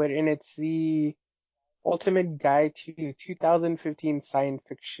through it, and it's the Ultimate Guide to 2015 Science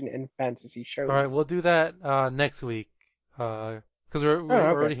Fiction and Fantasy all right, we'll Shows. do that next week. Because we're Oh, okay.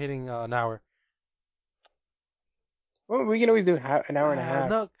 already hitting an hour. Well, we can always do an hour and a half.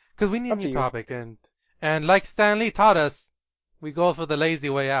 No, because we need a Up new to you. topic, and like Stanley taught us, we go for the lazy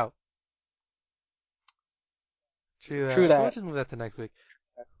way out. True True that. So we'll that. just move that to next week.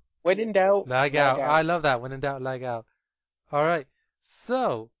 When in doubt, Lag lag out. I out. love that. When in doubt, lag out. All right.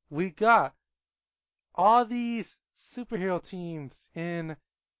 So we got all these superhero teams in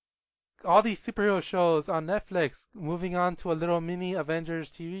all these superhero shows on Netflix, moving on to a little mini Avengers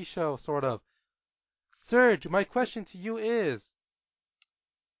TV show, sort of. Serge, my question to you is,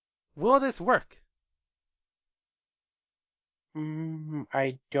 will this work?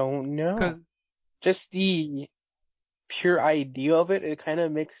 I don't know. Because Just the pure idea of it, it kind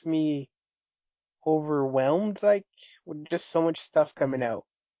of makes me overwhelmed, like, with just so much stuff coming out.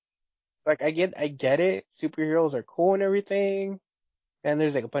 Like, I get it. Superheroes are cool and everything, and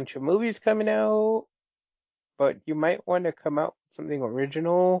there's like a bunch of movies coming out, but you might want to come out with something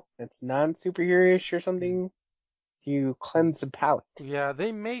original that's non-superhero-ish or something to cleanse the palate. yeah,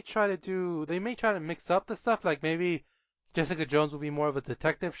 they may try to mix up the stuff. Like maybe Jessica Jones will be more of a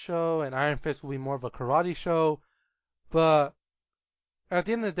detective show, and Iron Fist will be more of a karate show. But at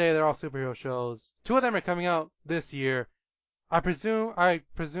the end of the day, they're all superhero shows. Two of them are coming out this year. I presume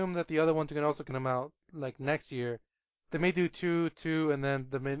that the other ones are gonna also come out like next year. They may do two, and then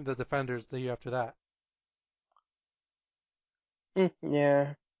the Defenders the year after that.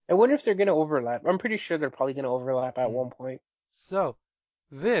 Yeah. I wonder if they're gonna overlap. I'm pretty sure they're probably gonna overlap at Hmm. one point. So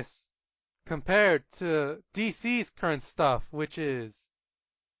this compared to DC's current stuff, which is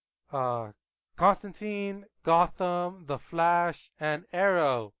uh Constantine, Gotham, The Flash, and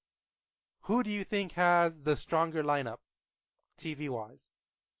Arrow. Who do you think has the stronger lineup, TV wise?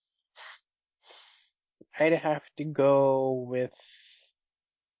 I'd have to go with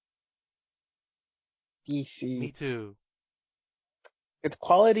Me DC. too. It's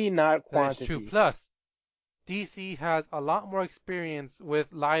quality, not That is true. quantity. Plus, DC has a lot more experience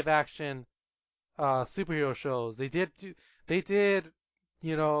with live action superhero shows. They did,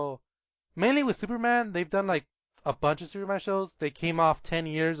 you know, mainly with Superman. They've done like a bunch of Superman shows. They came off 10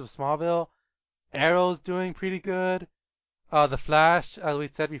 years of Smallville. Arrow's doing pretty good. The Flash, as we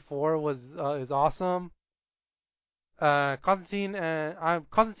said before, was is awesome. Constantine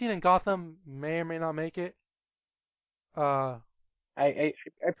and Gotham may or may not make it. Uh, I, I,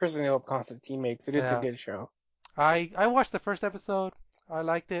 I personally hope Constantine makes it. It's a yeah. good show. I watched the first episode. I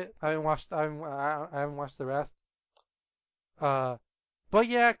liked it. I haven't watched the rest. Uh, but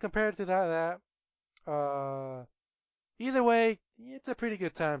yeah, compared to either way, it's a pretty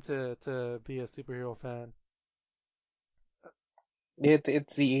good time to be a superhero fan.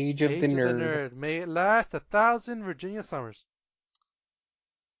 It's the age of the Age of the nerd, Nerd. May it last 1,000 Virginia summers,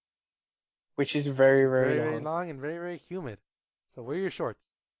 which is which very, is very very, very long. long and very, very humid. So wear your shorts.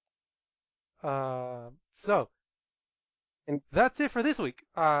 So And that's it for this week.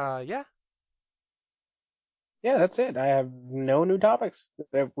 Yeah, yeah, that's it. I have no new topics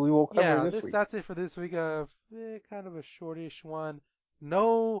that we will cover yeah. this This week. That's it for this week. Kind of a shortish one.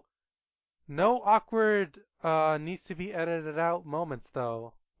 No, no awkward needs to be edited out moments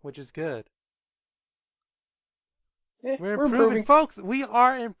though, which is good. We're We're improving, improving. folks. We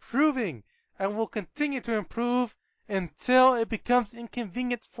are improving, and we'll continue to improve until it becomes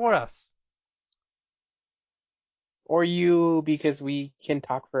inconvenient for us. Or you, because we can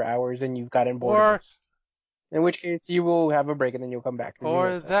talk for hours and you've gotten bored of Or, us. In which case, you will have a break and then you'll come back because you or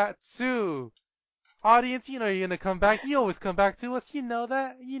miss us. that too. Audience, you know you're gonna come back. You always come back to us. You know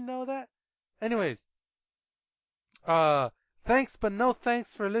that. You know that. Anyways, uh, thanks, but no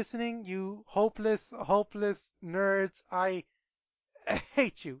thanks for listening, you hopeless, hopeless nerds. I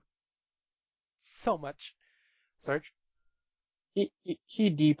hate you so much. Serge, He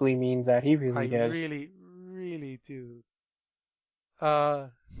deeply means that. He I really does. really, really do. Uh,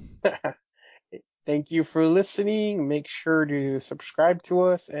 Thank you for listening. Make sure to subscribe to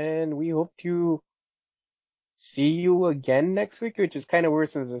us, and we hope to see you again next week, which is kind of weird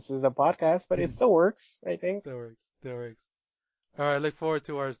since this is a podcast, but it still works, I think. Still works. Still works. All right. Look forward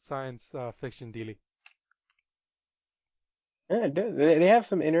to our science fiction daily. Yeah, it does. They have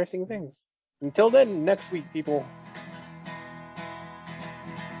some interesting things. Until then, next week, people.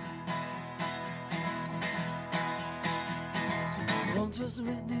 Once was a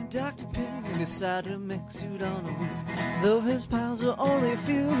man named Dr. Pig, and he decided to make a suit on a wheel. Though his pals were only a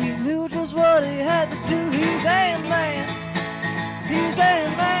few, he knew just what he had to do. He's Ant-Man. He's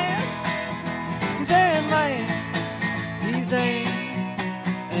Ant-Man. He's Ant-Man. He's Ant-Man.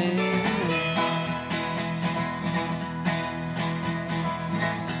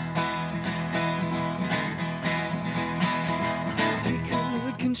 He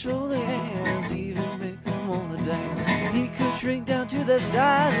could control the ants, even make them wanna dance. He could shrink down to their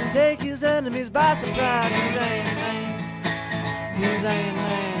size and take his enemies by surprise. He's Ant-Man. He's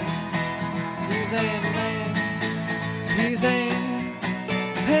Ant-Man. He's Ant-Man. He's Ant-Man.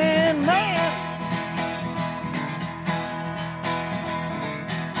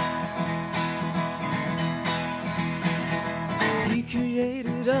 He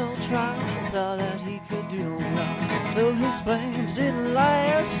created Ultron, thought that he could do no wrong. Though his plans didn't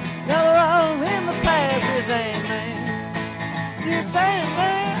last, now they're all in the past. He's Ant-Man.